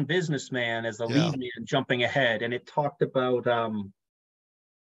his own businessman as the lead man jumping ahead. And it talked about,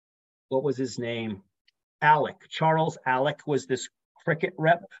 what was his name? Alec. Charles Alec was this cricket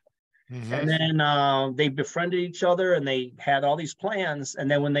rep. And then they befriended each other and they had all these plans.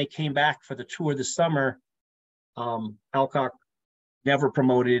 And then when they came back for the tour this summer, Alcock never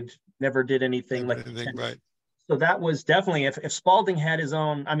promoted, never did anything like that. Right. So that was definitely, if Spalding had his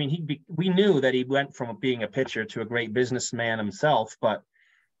own, I mean, we knew that he went from being a pitcher to a great businessman himself, but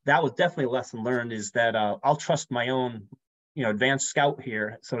that was definitely a lesson learned, is that I'll trust my own, you know, advanced scout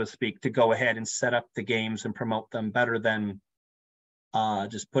here, so to speak, to go ahead and set up the games and promote them better than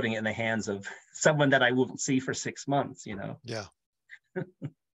just putting it in the hands of someone that I wouldn't see for 6 months, you know? Yeah.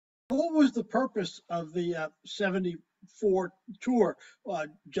 What was the purpose of the 74 tour?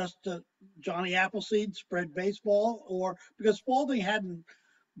 Just Johnny Appleseed spread baseball, or because Spalding hadn't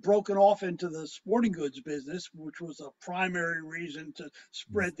broken off into the sporting goods business, which was a primary reason to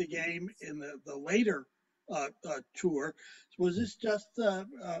spread the game in the later tour? Was this just,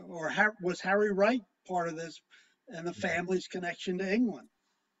 was Harry Wright part of this and the family's connection to England?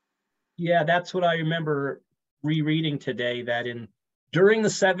 Yeah, that's what I remember rereading today, that during the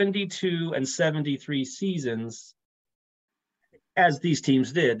 72 and 73 seasons, as these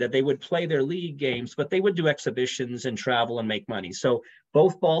teams did, that they would play their league games, but they would do exhibitions and travel and make money. So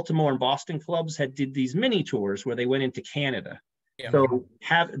both Baltimore and Boston clubs did these mini tours where they went into Canada. Yeah. So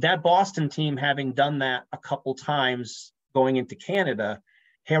that Boston team, having done that a couple times going into Canada,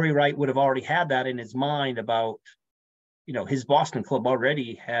 Harry Wright would have already had that in his mind about, you know, his Boston club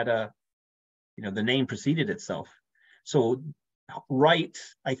already had the name preceded itself. So Wright,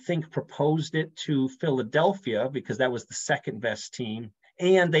 I think, proposed it to Philadelphia because that was the second best team.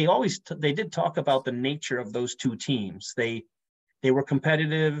 And they they did talk about the nature of those two teams. They were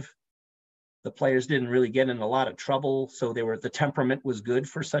competitive. The players didn't really get in a lot of trouble. So the temperament was good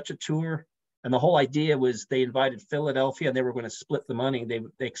for such a tour. And the whole idea was they invited Philadelphia and they were going to split the money.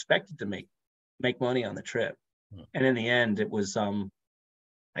 They expected to make money on the trip. And in the end, it was, I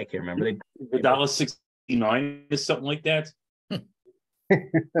can't remember. $1.69 is something like that.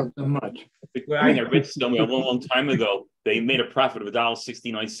 Not so much. I think I read somewhere a long time ago, they made a profit of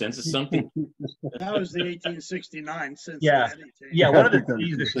 $1.69 or something. That was the 1869 Cincinnati. Yeah, one of the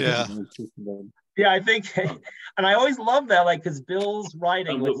seasons. Yeah, I think, and I always love that, like, because Bill's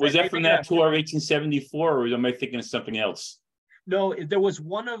writing. Was that from that tour, 1874, or am I thinking of something else? No, there was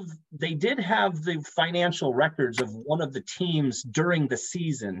they did have the financial records of one of the teams during the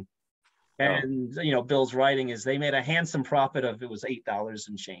season. And, you know, Bill's writing is they made a handsome profit of, it was $8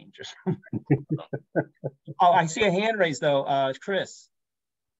 and change or something. Oh, I see a hand raised though, Chris.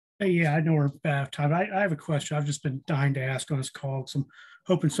 Hey, yeah, I know we're out of time. I have a question I've just been dying to ask on this call. So I'm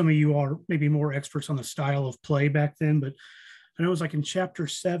hoping some of you are maybe more experts on the style of play back then, but I know it was like in chapter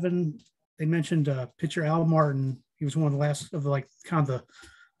 7, they mentioned pitcher Al Martin. He was one of the last of like kind of the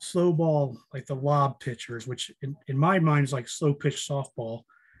slow ball, like the lob pitchers, which in my mind is like slow pitch softball.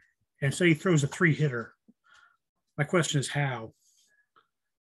 And so he throws a 3-hitter. My question is how?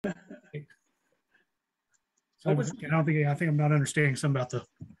 So I think I'm not understanding something about the.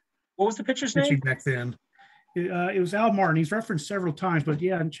 What was the pitcher's name back then? It was Al Martin. He's referenced several times, but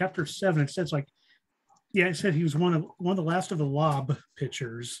yeah, in chapter 7 it says like Yeah, it said he was one of the last of the lob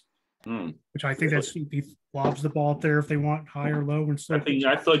pitchers, which I think that's he lobs the ball up there if they want high or low. And so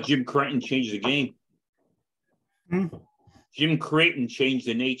I thought Jim Creighton changed the game. Jim Creighton changed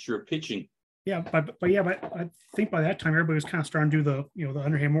the nature of pitching. Yeah, but I think by that time everybody was kind of starting to do the the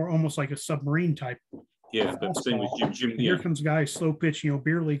underhand more almost like a submarine type. Yeah, but same with Jim. Here comes a guy slow pitch,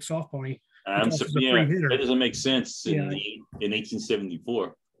 beer league softball. That doesn't make sense in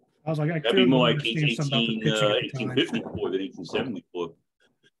 1874. I was like, that'd be more like 1854 than 1874.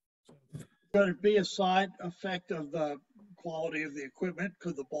 Could it be a side effect of the quality of the equipment?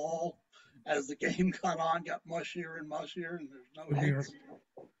 Could the ball, as the game got on, got mushier and mushier, and there's no hits?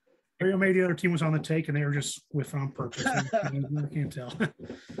 Or maybe the other team was on the take and they were just whiffing on purpose. I can't tell.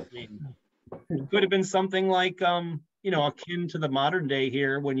 It could have been something like, akin to the modern day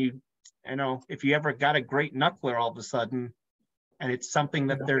here when if you ever got a great knuckler all of a sudden, and it's something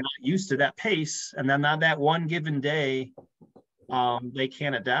that they're not used to that pace, and then on that one given day, they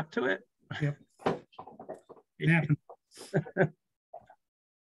can't adapt to it. Yep. It happened.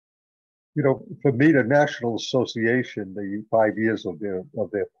 For me, the National Association, the 5 years of their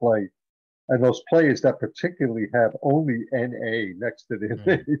play, and those players that particularly have only NA next to their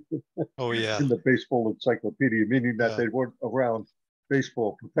name. Oh yeah. In the baseball encyclopedia, meaning that they weren't around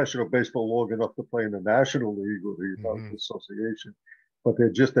professional baseball long enough to play in the National League or the association, but they're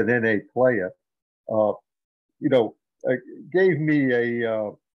just an NA player. Gave me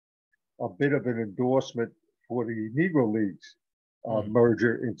a bit of an endorsement for the Negro Leagues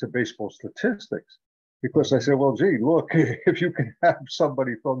merger into baseball statistics, because I said, well, gee, look, if you can have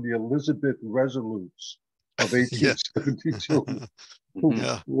somebody from the Elizabeth Resolutes of 1872,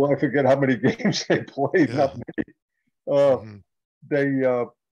 who I forget how many games they played, not many.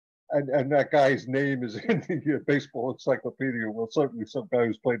 And that guy's name is in the baseball encyclopedia. Well, certainly some guy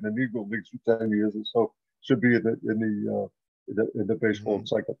who's played in the Negro Leagues for 10 years or so should be in the baseball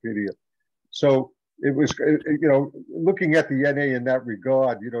encyclopedia. So it was, looking at the NA in that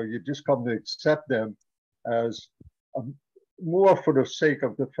regard, you just come to accept them as more for the sake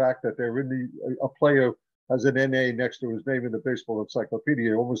of the fact that they're a player has an NA next to his name in the baseball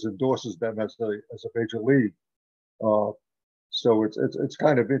encyclopedia, almost endorses them as a major league. So it's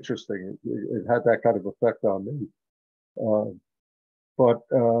kind of interesting. It had that kind of effect on me. But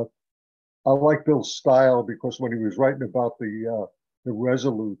I like Bill's style because when he was writing about the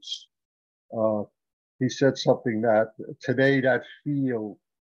Resolutes, he said something that today that field,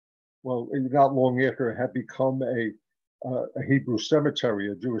 well, not long after, it had become a Hebrew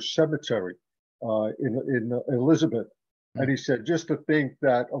cemetery, a Jewish cemetery in Elizabeth. And he said, just to think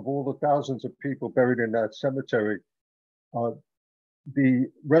that of all the thousands of people buried in that cemetery, the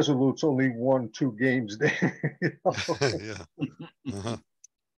Resolutes only won 2 games there.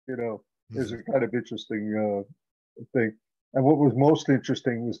 It's a kind of interesting thing. And what was most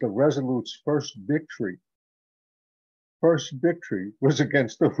interesting was the Resolutes' first victory was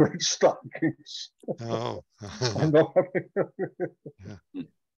against the Red Stockings. Oh.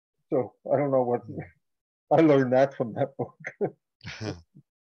 So I don't know what I learned that from that book.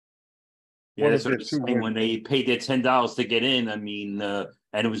 Yeah, that's what I'm saying. When they paid their $10 to get in, and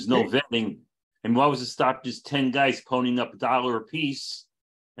it was no vetting. And why was it stop just 10 guys ponying up $1 a piece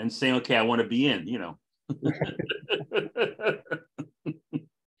and saying, okay, I want to be in,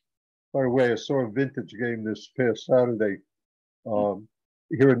 By the way, I saw a vintage game this past Saturday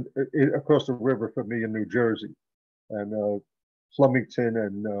here across the river from me in New Jersey. And Flemington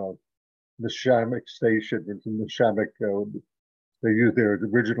and Neshammock Station, in Neshammock, they used their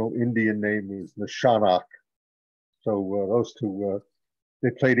original Indian name was Neshannock. So those two, they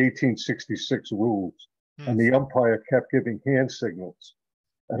played 1866 rules, and the umpire kept giving hand signals.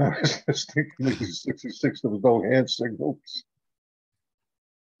 And I was just thinking, in 1866, there was no hand signals.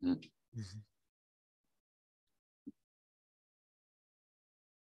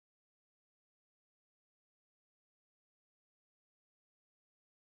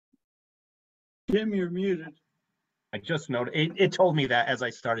 Jim, you're muted. I just noticed it told me that as I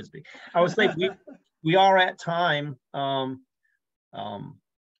started speaking. I was like, we are at time. I don't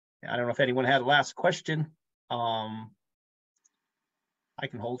know if anyone had a last question. I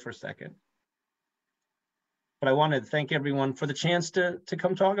can hold for a second. But I wanted to thank everyone for the chance to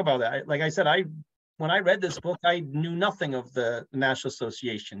come talk about that. Like I said, when I read this book, I knew nothing of the National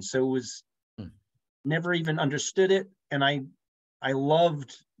Association. So it was never even understood it. And I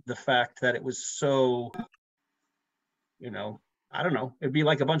loved the fact that it was so, I don't know, it'd be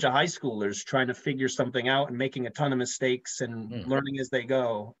like a bunch of high schoolers trying to figure something out and making a ton of mistakes and learning as they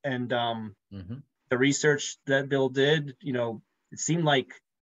go. And the research that Bill did, it seemed like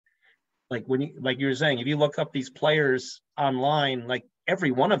like like you were saying, if you look up these players online, like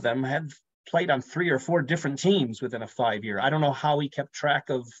every one of them have played on 3 or 4 different teams within a 5-year. I don't know how he kept track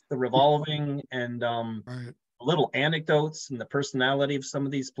of the revolving and Right. little anecdotes and the personality of some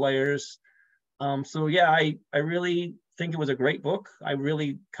of these players. So yeah, I really think it was a great book. I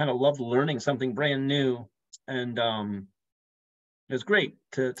really kind of loved learning something brand new, and it was great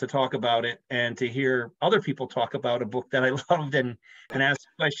to talk about it and to hear other people talk about a book that I loved and ask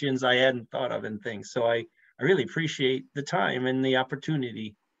questions I hadn't thought of and things. So I really appreciate the time and the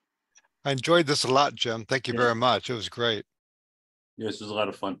opportunity. I enjoyed this a lot, Jim. Thank you very much. It was great. Yeah, this was a lot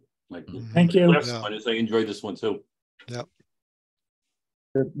of fun. Like, Thank you. last one, I enjoyed this one too. Yep.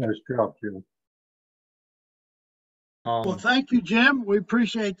 Good, nice job, Jim. Well, thank you, Jim. We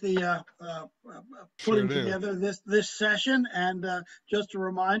appreciate the putting Sure do. together this session. And just a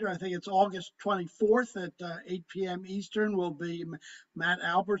reminder, I think it's August 24th at 8 p.m. Eastern will be Matt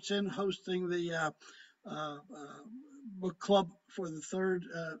Albertson hosting the book club for the 3rd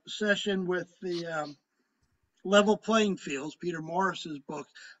session with the Level Playing Fields, Peter Morris's book.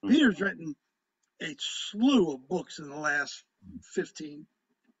 Peter's written a slew of books in the last 15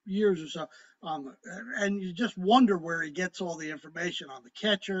 years or so and you just wonder where he gets all the information on the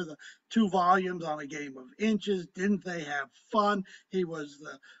catcher, the 2 volumes on A Game of Inches. Didn't they have fun? He was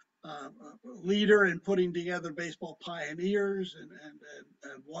the leader in putting together Baseball Pioneers and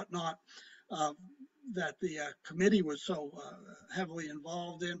whatnot that the committee was so heavily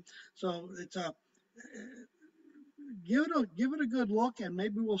involved in. So it's give it a good look, and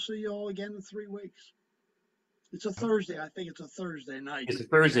maybe we'll see you all again in 3 weeks. It's a Thursday. I think it's a Thursday night. It's a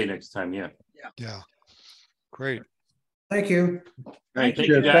Thursday next time. Yeah. Yeah. Great. Thank you. All right. Thank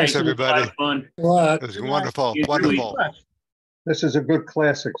you. you, guys. Thanks, It was a lot everybody. of fun. What? It was Good night. wonderful. You too. Wonderful. This is a good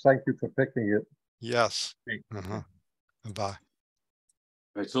classic. Thank you for picking it. Yes. Great. Bye. All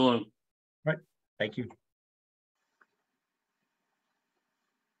right, so long. Thank you.